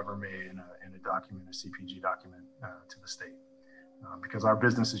commitment we've ever made in a document, a CPG document to the state. Because our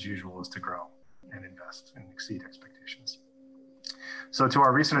business as usual is to grow and invest and exceed expectations. So to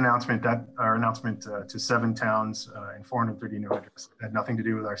our recent announcement, our announcement to 7 towns and 430 new addresses had nothing to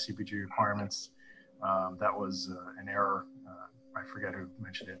do with our CPG requirements. That was an error. I forget who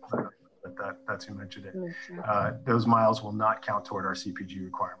mentioned it, but that's who mentioned it. Those miles will not count toward our CPG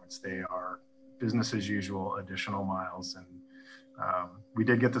requirements. They are business as usual, additional miles. And we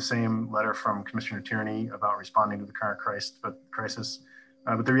did get the same letter from Commissioner Tierney about responding to the current crisis.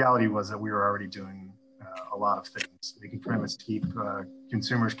 But the reality was that we were already doing a lot of things, making commitments to keep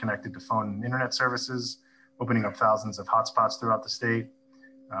consumers connected to phone and internet services, opening up thousands of hotspots throughout the state,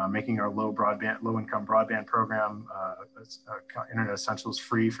 making our low-income broadband program, Internet Essentials,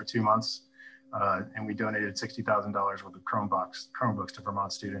 free for 2 months. And we donated $60,000 worth of Chromebooks to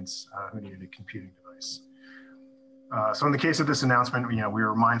Vermont students who needed a computing device. So in the case of this announcement, we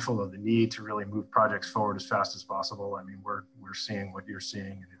were mindful of the need to really move projects forward as fast as possible. I mean, we're seeing what you're seeing,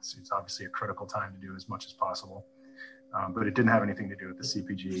 and it's obviously a critical time to do as much as possible. But it didn't have anything to do with the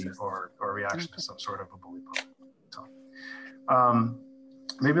CPG or reaction to some sort of a bully pulpit. So,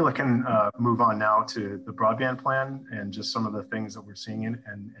 maybe we can move on now to the broadband plan and just some of the things that we're seeing in,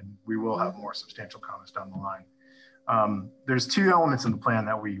 and we will have more substantial comments down the line. There's 2 elements in the plan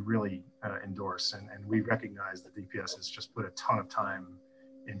that we really endorse, and we recognize that DPS has just put a ton of time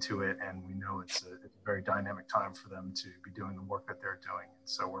into it, and we know it's a very dynamic time for them to be doing the work that they're doing. And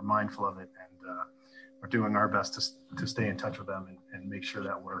so we're mindful of it, and we're doing our best to stay in touch with them and make sure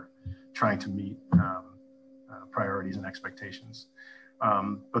that we're trying to meet priorities and expectations.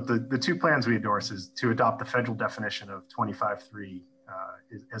 But the 2 plans we endorse is to adopt the federal definition of 25.3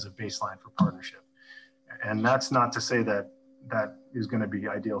 as a baseline for partnership. And that's not to say that is going to be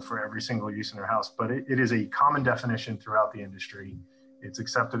ideal for every single use in our house, but it is a common definition throughout the industry. It's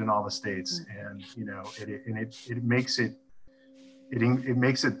accepted in all the states, and it makes the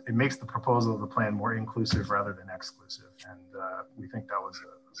proposal of the plan more inclusive rather than exclusive. And we think that was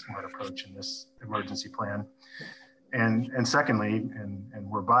a smart approach in this emergency plan. And secondly, and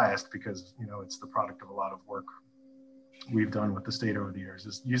we're biased because it's the product of a lot of work we've done with the state over the years,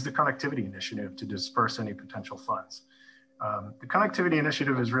 is use the Connectivity Initiative to disperse any potential funds. The Connectivity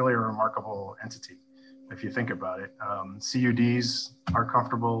Initiative is really a remarkable entity, if you think about it. CUDs are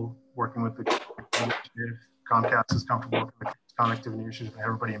comfortable working with the initiative. Comcast is comfortable with the Connectivity Initiative, and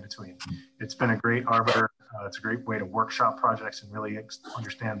everybody in between. It's been a great arbiter. It's a great way to workshop projects and really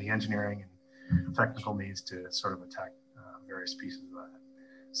understand the engineering and technical needs to sort of attack various pieces of that.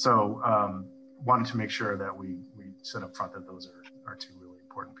 So wanted to make sure that we set up front that those are 2 really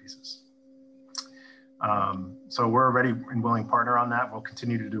important pieces. So we're a ready and willing partner on that. We'll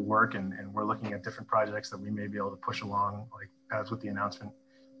continue to do work, and we're looking at different projects that we may be able to push along, like as with the announcement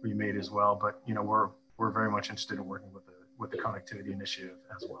we made as well. But you know, we're very much interested in working with the connectivity initiative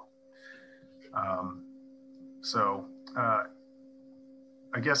as well.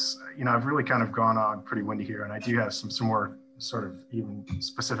 I guess, you know, I've really kind of gone on pretty windy here, and I do have some more sort of even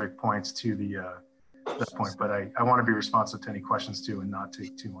specific points to this point, but I want to be responsive to any questions too and not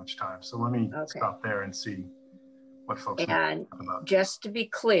take too much time. So let me stop there and see what folks and talk about. Just to be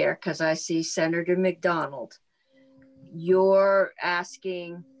clear, because I see Senator McDonald, you're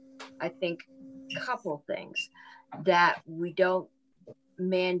asking, I think, a couple things: that we don't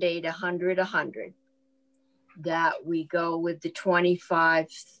mandate 100, that we go with the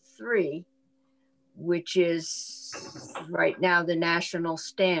 25-3, which is right now the national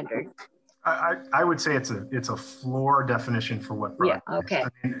standard. I would say it's a floor definition for what broadband okay.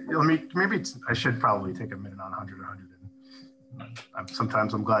 is. I mean, I should probably take a minute on 100.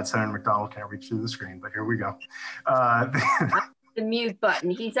 Sometimes I'm glad Senator McDonald can't reach through the screen, but here we go. The mute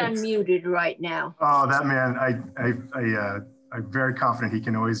button. He's unmuted right now. Oh, that man! I'm very confident he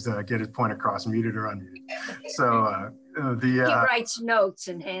can always get his point across, muted or unmuted. So he writes notes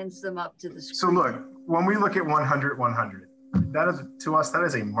and hands them up to the screen. So look, when we look at 100, that is, to us, that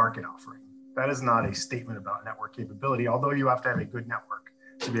is a market offering. That is not a statement about network capability, although you have to have a good network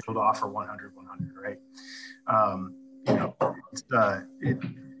to be able to offer 100, right? You know,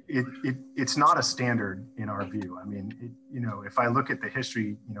 it's not a standard in our view. I mean, you know, if I look at the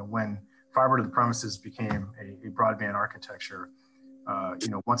history, you know, when fiber to the premises became a broadband architecture, you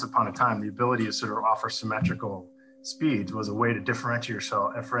know, once upon a time, the ability to sort of offer symmetrical speeds was a way to differentiate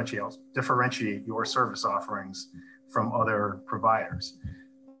your service offerings from other providers.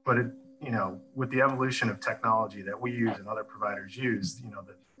 But it, you know, with the evolution of technology that we use and other providers use, you know,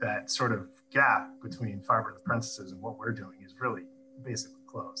 that sort of gap between fiber to the premises and what we're doing is really basically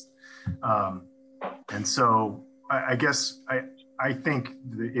closed. And so I guess I think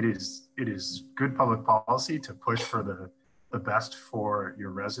it is good public policy to push for the best for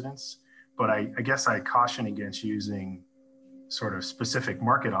your residents, but I guess I caution against using sort of specific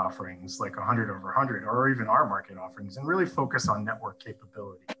market offerings like 100 over 100 or even our market offerings and really focus on network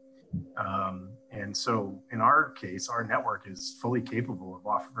capability. And so in our case, our network is fully capable of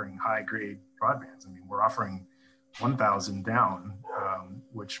offering high grade broadbands. I mean, we're offering 1,000 down,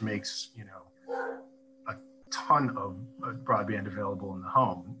 which makes, you know, a ton of broadband available in the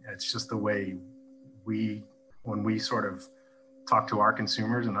home. It's just the way when we sort of talk to our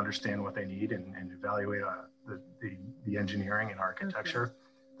consumers and understand what they need and evaluate the engineering and architecture,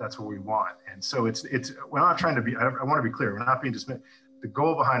 that's what we want. And so we're not trying to be, I want to be clear, we're not being dismissed. The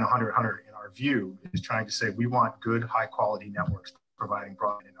goal behind 100 in our view is trying to say we want good, high quality networks providing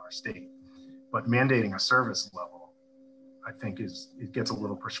broadband in our state. But mandating a service level, I think it gets a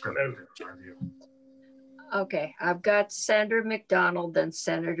little prescriptive in our view. Okay, I've got Senator McDonald and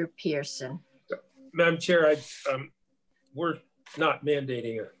Senator Pearson. Madam Chair, we're not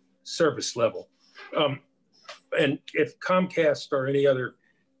mandating a service level. And if Comcast or any other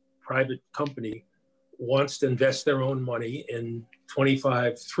private company wants to invest their own money in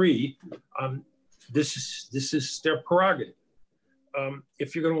 25-3, this is their prerogative.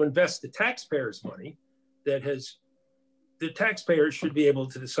 If you're going to invest the taxpayers' money, the taxpayers should be able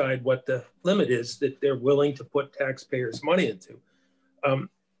to decide what the limit is that they're willing to put taxpayers' money into.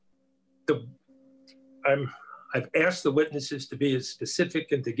 I've asked the witnesses to be as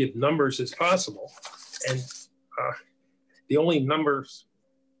specific and to give numbers as possible, and the only number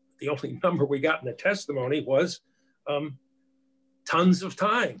we got in the testimony was tons of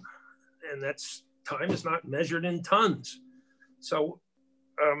time, and time is not measured in tons. So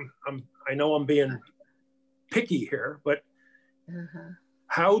I know I'm being picky here, but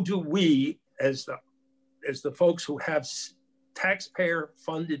how do we, as the folks who have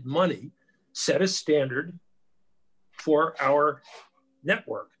taxpayer-funded money, set a standard for our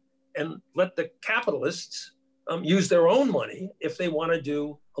network and let the capitalists use their own money if they want to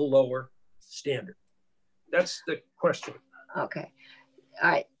do a lower standard? That's the question. Okay.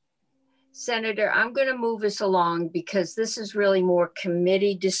 All right. Senator, I'm going to move us along because this is really more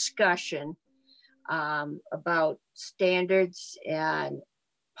committee discussion about standards and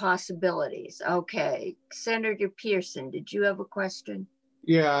possibilities. Okay. Senator Pearson, did you have a question?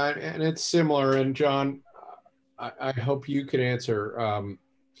 Yeah, and it's similar. And John, I hope you can answer.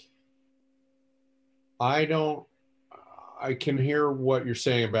 I can hear what you're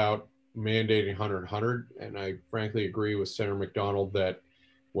saying about mandating 100, and I frankly agree with Senator McDonald that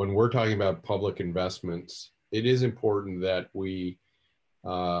when we're talking about public investments, it is important that we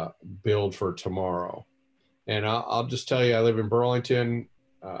build for tomorrow. And I'll just tell you, I live in Burlington.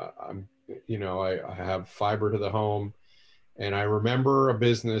 I have fiber to the home. And I remember a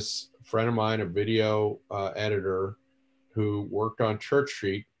business friend of mine, a video editor, who worked on Church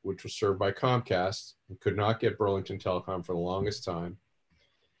Street, which was served by Comcast, and could not get Burlington Telecom for the longest time.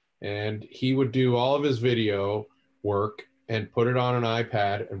 And he would do all of his video work and put it on an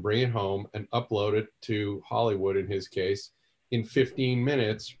iPad and bring it home and upload it to Hollywood, in his case, in 15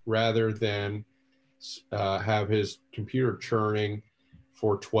 minutes, rather than have his computer churning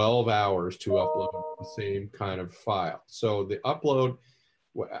for 12 hours to upload the same kind of file. So the upload,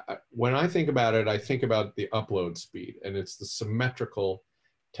 when I think about it, I think about the upload speed, and it's the symmetrical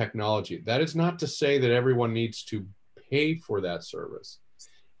technology. That is not to say that everyone needs to pay for that service,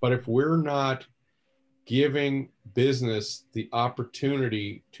 but if we're not giving business the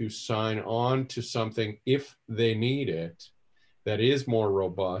opportunity to sign on to something if they need it, that is more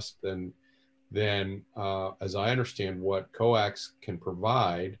robust than as I understand what coax can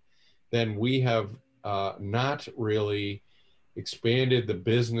provide, then we have not really expanded the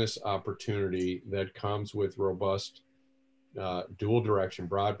business opportunity that comes with robust dual direction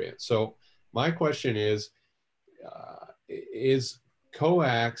broadband. So my question is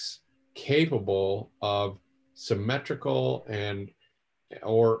coax capable of symmetrical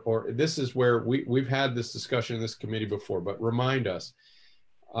or this is where we've had this discussion in this committee before, but remind us,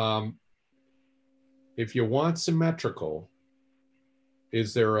 if you want symmetrical,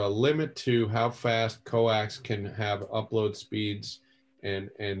 is there a limit to how fast coax can have upload speeds, and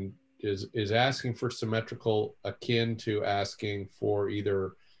is asking for symmetrical akin to asking for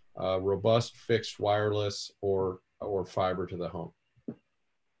either robust fixed wireless or fiber to the home?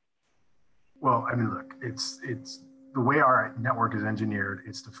 Well, I mean, look, it's the way our network is engineered.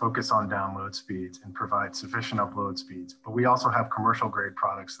 It's to focus on download speeds and provide sufficient upload speeds. But we also have commercial grade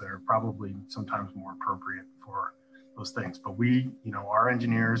products that are probably sometimes more appropriate for those things. But we, our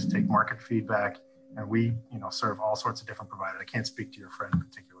engineers take market feedback, and we, serve all sorts of different providers. I can't speak to your friend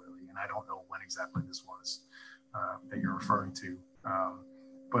particularly, and I don't know when exactly this was that you're referring to.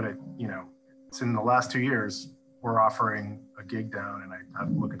 But it's in the last 2 years, we're offering a gig down, and I have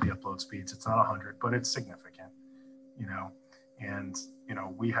to look at the upload speeds. It's not 100, but it's significant, and,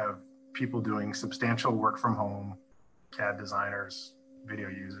 we have people doing substantial work from home, CAD designers, video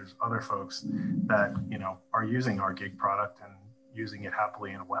users, other folks that, are using our gig product and using it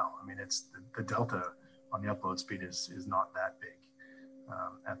happily and well. I mean, it's the delta on the upload speed is not that big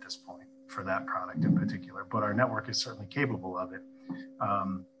at this point for that product in particular, but our network is certainly capable of it.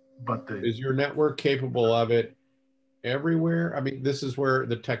 Is your network capable of it everywhere? I mean, this is where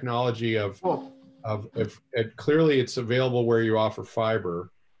the technology clearly it's available where you offer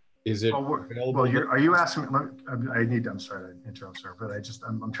fiber. Is it available? Are you asking? I'm sorry to interrupt, sir, but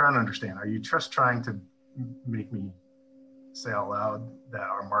I'm trying to understand. Are you just trying to make me say out loud that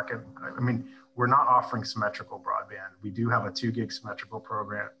our market? I mean, we're not offering symmetrical broadband. We do have a 2 gig symmetrical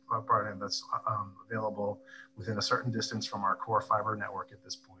broadband that's available within a certain distance from our core fiber network at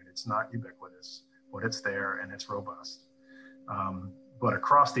this point. It's not ubiquitous, but it's there and it's robust. But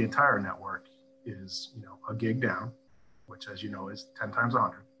across the entire network is, a gig down, which, as you know, is 10 times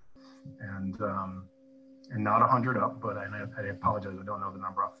 100, and not 100 up. But I apologize, I don't know the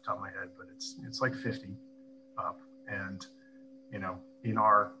number off the top of my head, but it's like 50 up. And in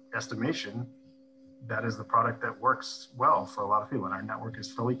our estimation, that is the product that works well for a lot of people, and our network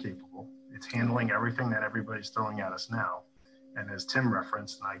is fully capable. It's handling everything that everybody's throwing at us now. And as Tim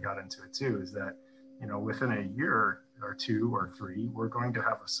referenced, and I got into it too, is that, within a year or 2 or 3, we're going to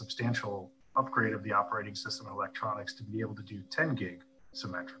have a substantial upgrade of the operating system and electronics to be able to do 10 gig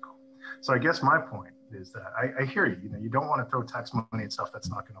symmetrical. So I guess my point is that I hear you, you don't want to throw tax money at stuff that's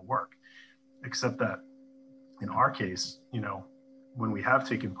not going to work, except that in our case, when we have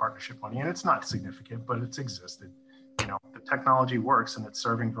taken partnership money, and it's not significant, but it's existed, the technology works and it's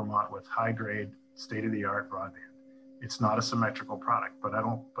serving Vermont with high grade, state-of-the-art broadband. It's not a symmetrical product,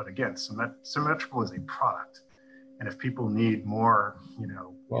 but again, symmetrical is a product. And if people need more,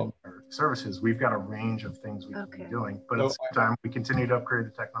 services, we've got a range of things we can be doing, but at the same time, we continue to upgrade the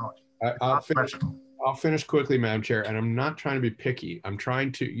technology. I'll finish quickly, Madam Chair, and I'm not trying to be picky. I'm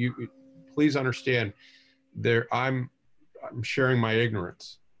trying to, please understand I'm sharing my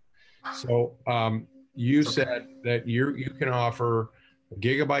ignorance. So you said that you can offer a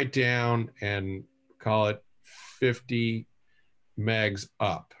gigabyte down and call it 50 megs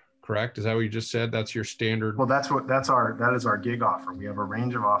up, correct? Is that what you just said? That's your standard? Well, that is our gig offer. We have a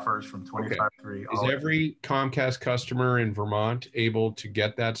range of offers from 25.3. Is every Comcast customer in Vermont able to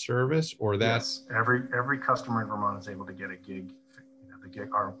get that service, or that's? Yes, every customer in Vermont is able to get a gig, the gig,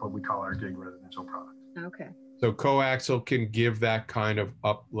 what we call our gig residential product. Okay. So coaxial can give that kind of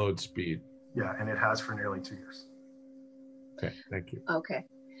upload speed. Yeah, and it has for nearly 2 years. Okay, thank you. Okay.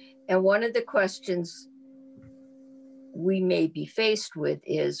 And one of the questions we may be faced with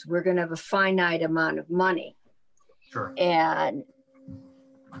is we're going to have a finite amount of money. Sure. And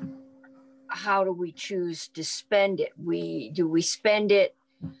how do we choose to spend it? Do we spend it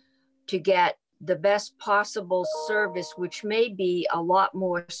to get the best possible service, which may be a lot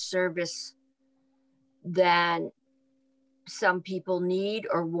more service than some people need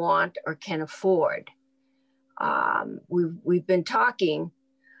or want or can afford? We've been talking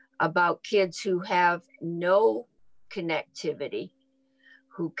about kids who have no connectivity,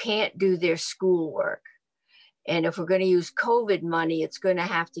 who can't do their schoolwork. And if we're going to use COVID money, it's going to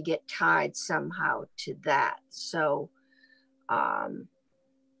have to get tied somehow to that. So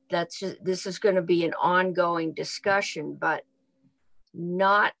this is going to be an ongoing discussion, but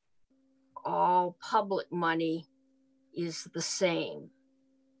not all public money is the same.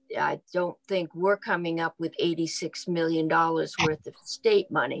 I don't think we're coming up with $86 million worth of state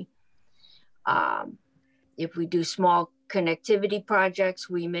money. If we do small connectivity projects,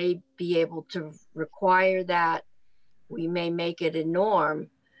 we may be able to require that. We may make it a norm,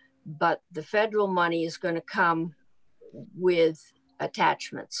 but the federal money is going to come with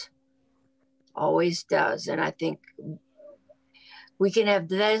attachments. Always does. And I think we can have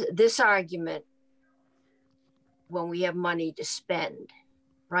this argument when we have money to spend.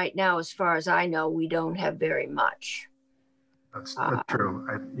 Right now, as far as I know, we don't have very much. That's true.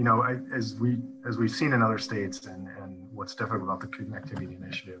 As we've seen in other states, and what's difficult about the connectivity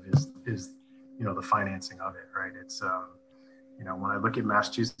initiative is the financing of it, right? It's when I look at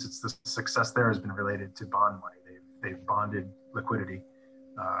Massachusetts, the success there has been related to bond money. They've bonded liquidity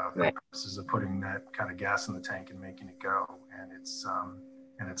for right. purposes of putting that kind of gas in the tank and making it go, and it's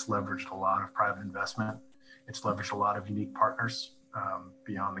leveraged a lot of private investment. It's leveraged a lot of unique partners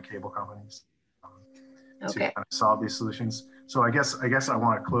beyond the cable companies to kind of solve these solutions. So I guess I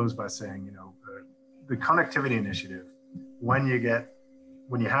want to close by saying, the connectivity initiative, when you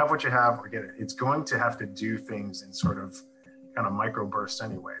have what you have or get it, it's going to have to do things in sort of kind of micro bursts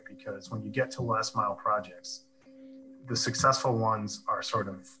anyway, because when you get to last mile projects, the successful ones are sort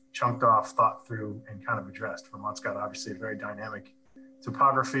of chunked off, thought through, and kind of addressed. Vermont's got obviously a very dynamic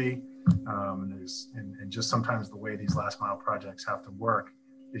topography, and just sometimes the way these last mile projects have to work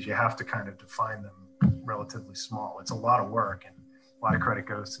is you have to kind of define them relatively small. It's a lot of work, and a lot of credit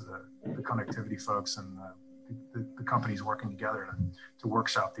goes to the connectivity folks and the companies working together to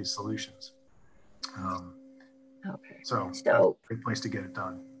workshop these solutions. So that's a great place to get it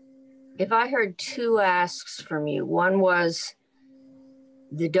done. If I heard two asks from you, one was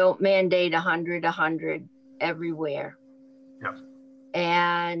the don't mandate 100 everywhere. Yep.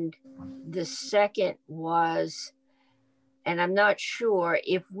 And the second was, and I'm not sure,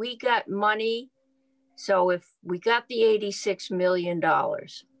 if we got money, so if we got the $86 million,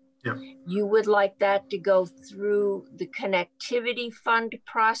 yep, you would like that to go through the connectivity fund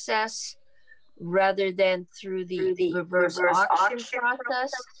process rather than through the reverse auction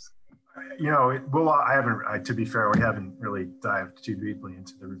process? To be fair, we haven't really dived too deeply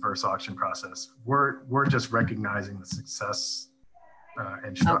into the reverse auction process. We're just recognizing the success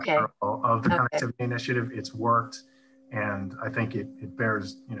and structure of the connectivity initiative. It's worked, and I think it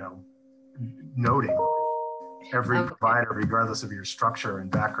bears noting. Every provider, regardless of your structure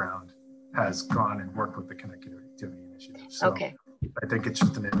and background, has gone and worked with the connectivity initiative. So I think it's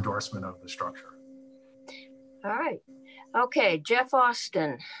just an endorsement of the structure. All right. Okay, Jeff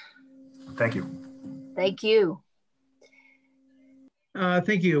Austin. Thank you. Thank you.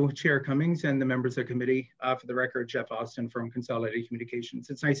 Thank you, Chair Cummings and the members of the committee. For the record, Jeff Austin from Consolidated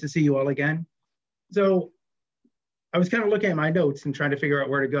Communications. It's nice to see you all again. So I was kind of looking at my notes and trying to figure out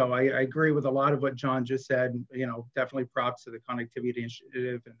where to go. I agree with a lot of what John just said. Definitely props to the Connectivity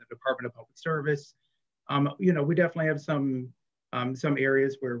Initiative and the Department of Public Service. We definitely have some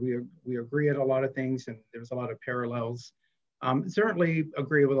areas where we agree on a lot of things, and there's a lot of parallels. Certainly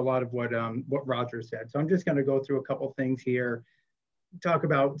agree with a lot of what Roger said. So I'm just going to go through a couple things here, talk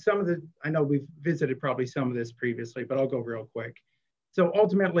about some of the. I know we've visited probably some of this previously, but I'll go real quick. So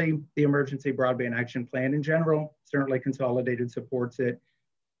ultimately, the Emergency Broadband Action Plan in general, certainly Consolidated supports it.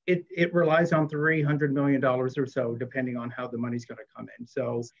 It relies on $300 million or so, depending on how the money's going to come in.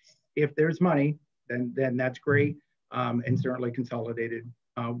 So if there's money, then that's great. And certainly Consolidated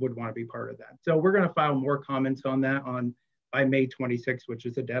would want to be part of that. So we're going to file more comments on that by May 26th, which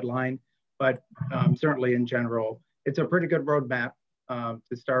is the deadline. But certainly in general, it's a pretty good roadmap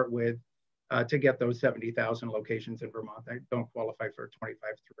to start with. To get those 70,000 locations in Vermont that don't qualify for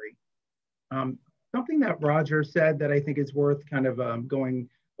 25.3. something that Roger said that I think is worth kind of going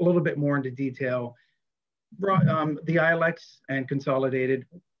a little bit more into detail. The ILEX and Consolidated,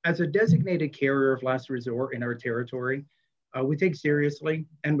 as a designated carrier of last resort in our territory, we take seriously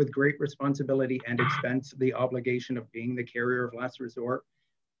and with great responsibility and expense the obligation of being the carrier of last resort.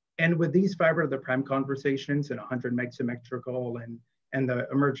 And with these fiber to the prem conversations and 100 meg symmetrical and the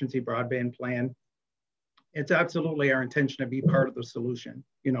emergency broadband plan, it's absolutely our intention to be part of the solution,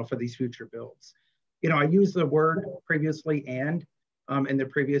 for these future builds. I used the word previously and in the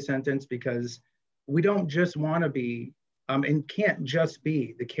previous sentence because we don't just want to be and can't just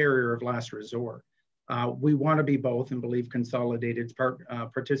be the carrier of last resort. We want to be both and believe Consolidated's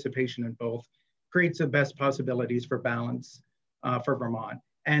participation in both creates the best possibilities for balance for Vermont.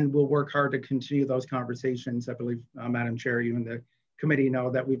 And we'll work hard to continue those conversations. I believe, Madam Chair, you and the committee know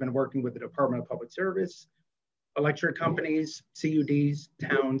that we've been working with the Department of Public Service, electric companies, CUDs,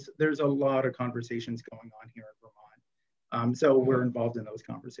 towns. There's a lot of conversations going on here in Vermont. So we're involved in those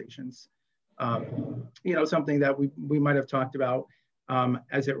conversations. Something that we might have talked about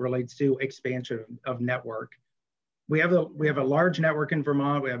as it relates to expansion of network. We have a large network in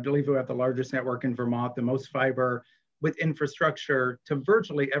Vermont. I believe we have the largest network in Vermont, the most fiber with infrastructure to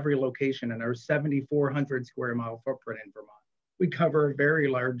virtually every location in our 7,400 square mile footprint in Vermont. We cover a very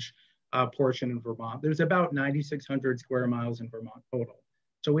large portion in Vermont. There's about 9,600 square miles in Vermont total.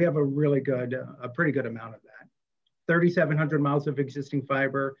 So we have a really good, a pretty good amount of that. 3,700 miles of existing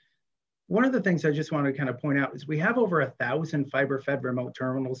fiber. One of the things I just want to kind of point out is we have over 1,000 fiber-fed remote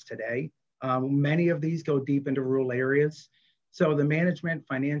terminals today. Many of these go deep into rural areas. So the management,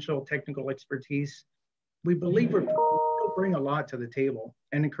 financial, technical expertise, we believe we'll bring a lot to the table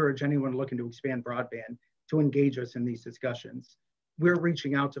and encourage anyone looking to expand broadband to engage us in these discussions. We're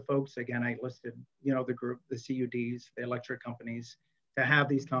reaching out to folks. Again, I listed, the group, the CUDs, the electric companies, to have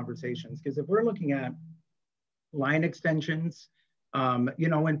these conversations. Because if we're looking at line extensions,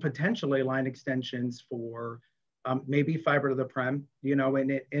 and potentially line extensions for maybe fiber to the prem,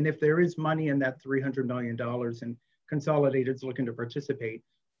 and if there is money in that $300 million and Consolidated's looking to participate,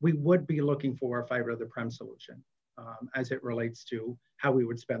 we would be looking for a fiber to the prem solution as it relates to how we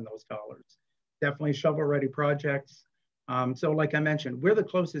would spend those dollars. Definitely shovel-ready projects. So like I mentioned, we're the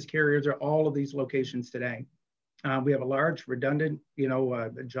closest carriers to all of these locations today. We have a large redundant,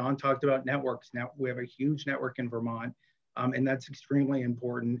 John talked about networks. Now we have a huge network in Vermont, and that's extremely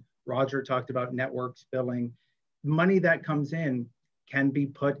important. Roger talked about networks billing. Money that comes in can be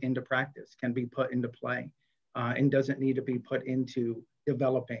put into practice, can be put into play, and doesn't need to be put into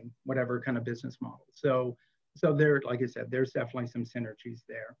developing whatever kind of business model. So there, like I said, there's definitely some synergies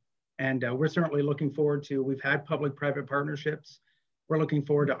there. And we're certainly looking forward to, we've had public-private partnerships. We're looking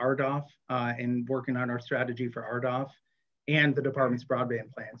forward to RDOF and working on our strategy for RDOF and the department's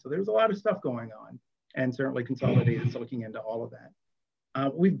broadband plan. So there's a lot of stuff going on, and certainly Consolidated is looking into all of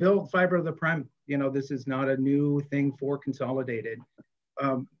that. We've built fiber to the prem. This is not a new thing for Consolidated.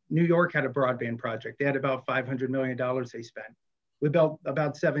 New York had a broadband project. They had about $500 million they spent. We built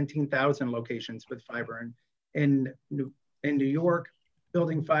about 17,000 locations with fiber in New York,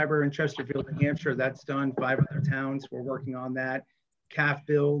 building fiber in Chesterfield, New Hampshire. That's done. 5 other towns, we're working on that. CAF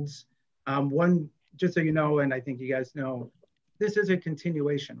builds. Just so you know, and I think you guys know, this is a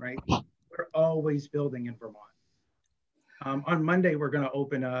continuation, right? We're always building in Vermont. On Monday, we're going to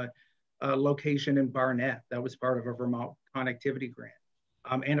open a location in Barnett. That was part of a Vermont connectivity grant.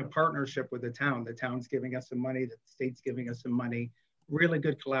 And a partnership with the town. The town's giving us some money, the state's giving us some money, really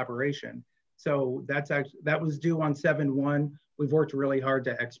good collaboration. So that was due on 7/1. We've worked really hard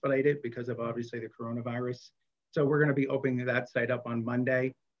to expedite it because of obviously the coronavirus. So we're gonna be opening that site up on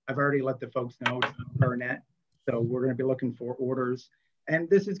Monday. I've already let the folks know it's Barnett. So we're gonna be looking for orders. And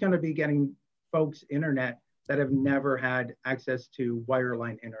this is gonna be getting folks internet that have never had access to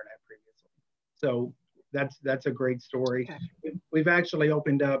wireline internet previously. So that's a great story. We've actually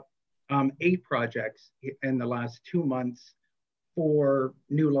opened up 8 projects in the last 2 months for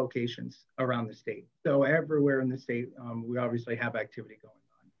new locations around the state. So everywhere in the state, we obviously have activity going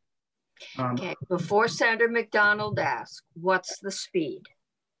on. Okay, before Senator McDonald asks, what's the speed?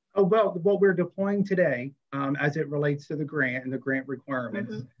 Oh, well, what we're deploying today, as it relates to the grant and the grant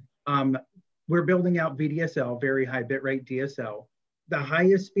requirements, we're building out VDSL, very high bitrate DSL. The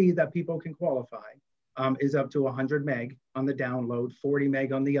highest speed that people can qualify is up to 100 meg on the download, 40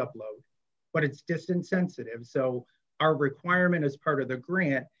 meg on the upload, but it's distance sensitive. So our requirement as part of the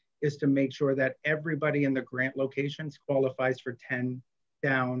grant is to make sure that everybody in the grant locations qualifies for 10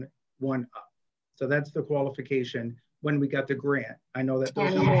 down, 1 up. So that's the qualification when we got the grant. I know that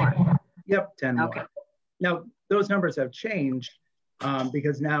those 10 more. Yep, 10 okay. more. Now, those numbers have changed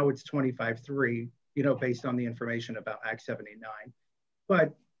because now it's 25.3 you know, based on the information about Act 79.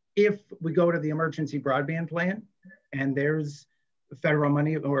 But if we go to the emergency broadband plan and there's federal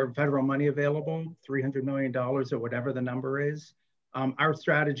money available, $300 million or whatever the number is, our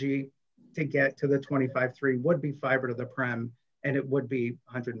strategy to get to the 25.3 would be fiber to the prem, and it would be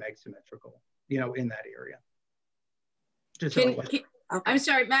 100 meg symmetrical, you know, in that area. Just I'm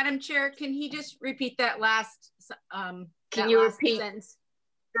sorry, Madam Chair, can he just repeat that last sentence?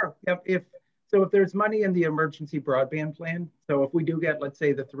 Sure. Yep. If there's money in the emergency broadband plan, so if we do get, let's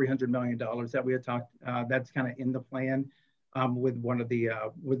say, the $300 million that we had talked, that's kind of in the plan with one of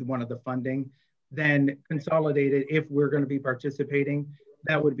the funding, then consolidated, if we're going to be participating,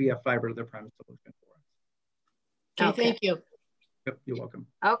 that would be a fiber to the prem solution for us. Okay, thank you. Yep, you're welcome.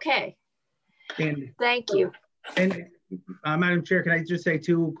 Okay. And thank you. And Madam Chair, can I just say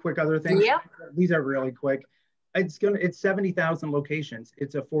two quick other things? Yeah. These are really quick. It's 70,000 locations.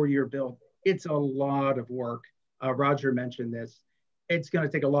 It's a 4-year build. It's a lot of work. Roger mentioned this. It's going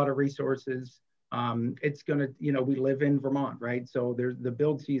to take a lot of resources. It's going to, you know, we live in Vermont, right? So the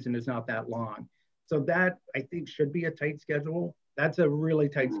build season is not that long. So that, I think, should be a tight schedule. That's a really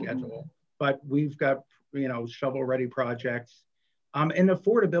tight schedule. But we've got, you know, shovel-ready projects. And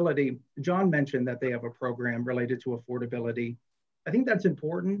affordability, John mentioned that they have a program related to affordability. I think that's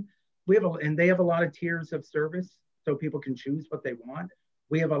important. And they have a lot of tiers of service, so people can choose what they want.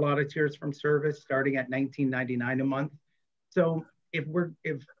 We have a lot of tiers from service starting at $19.99 a month. So if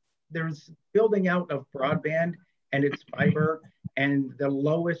there's building out of broadband and it's fiber, and the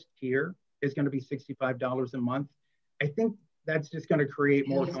lowest tier is going to be $65 a month, I think that's just going to create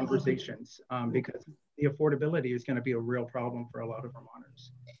more conversations because the affordability is going to be a real problem for a lot of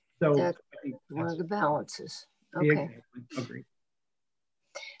Vermonters. So that's one of the balances. Okay. Yeah, exactly. Agreed.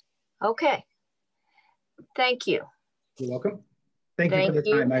 Okay. Thank you. You're welcome. Thank you for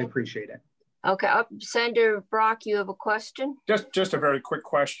the time. I appreciate it. Okay. Senator Brock, you have a question? Just a very quick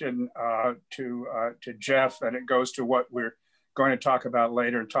question to Jeff, and it goes to what we're going to talk about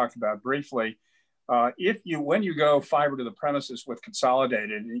later and talk about briefly. When you go fiber to the premises with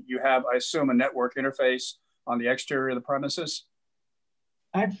Consolidated, you have, I assume, a network interface on the exterior of the premises?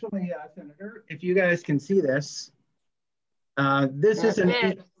 Actually, Senator, if you guys can see this, this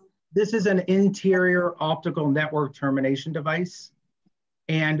is an interior optical network termination device.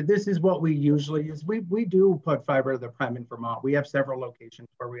 And this is what we usually use. We do put fiber to the prem in Vermont. We have several locations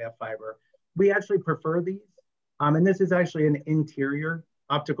where we have fiber. We actually prefer these. And this is actually an interior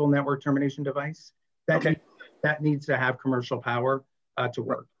optical network termination device that needs to have commercial power to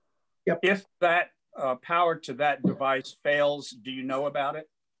work. Yep. If that power to that device fails, do you know about it?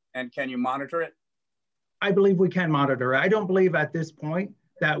 And can you monitor it? I believe we can monitor it. I don't believe at this point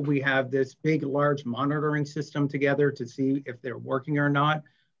that we have this big, large monitoring system together to see if they're working or not.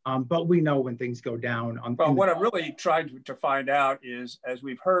 But we know when things go down. Well, what I'm really trying to find out is, as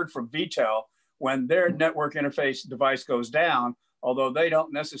we've heard from VTEL, when their network interface device goes down, although they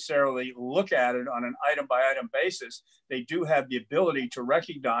don't necessarily look at it on an item-by-item basis, they do have the ability to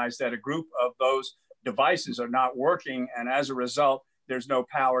recognize that a group of those devices are not working, and as a result, there's no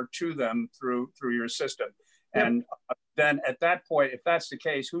power to them through your system. Yep. And then at that point, if that's the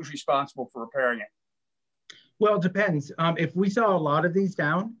case, who's responsible for repairing it? Well, it depends. If we saw a lot of these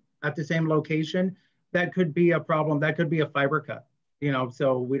down at the same location, that could be a problem. That could be a fiber cut, you know,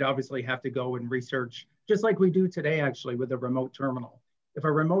 so we'd obviously have to go and research, just like we do today, actually, with a remote terminal. If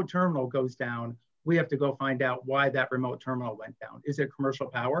a remote terminal goes down, we have to go find out why that remote terminal went down. Is it commercial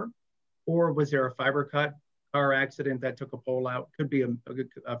power, or was there a fiber cut, car accident that took a pole out? Could be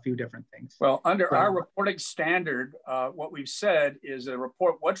a few different things. Well, under our reporting standard, what we've said is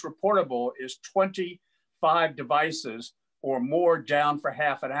what's reportable is 25 devices or more down for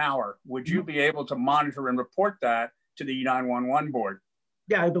half an hour. Would you be able to monitor and report that to the E911 board?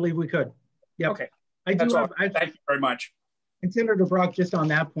 Yeah, I believe we could. Yep. Okay. Thank you very much. And Senator Brock, just on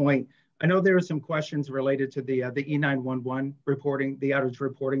that point, I know there are some questions related to the E911 reporting, the outage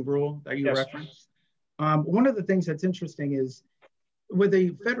reporting rule that you referenced. One of the things that's interesting is with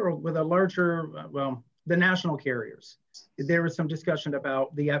the national carriers, there was some discussion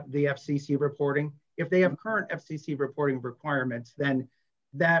about the FCC reporting. If they have current FCC reporting requirements, then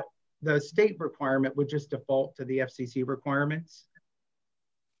the state requirement would just default to the FCC requirements.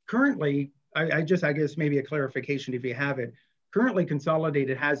 Currently, I guess maybe a clarification if you have it, currently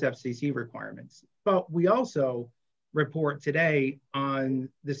Consolidated has FCC requirements, but we also report today on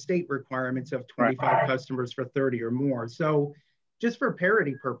the state requirements of 25 customers for 30 or more. So just for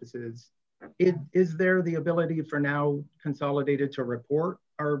parity purposes, is there the ability for now Consolidated to report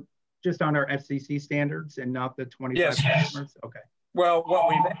or just on our FCC standards and not the 25 customers? Okay. Well,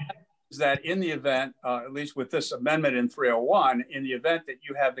 that in the event, at least with this amendment in 301, in the event that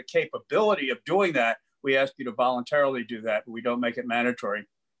you have the capability of doing that, we ask you to voluntarily do that. But we don't make it mandatory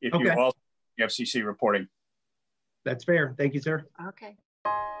if you also have FCC reporting. That's fair. Thank you, sir. Okay.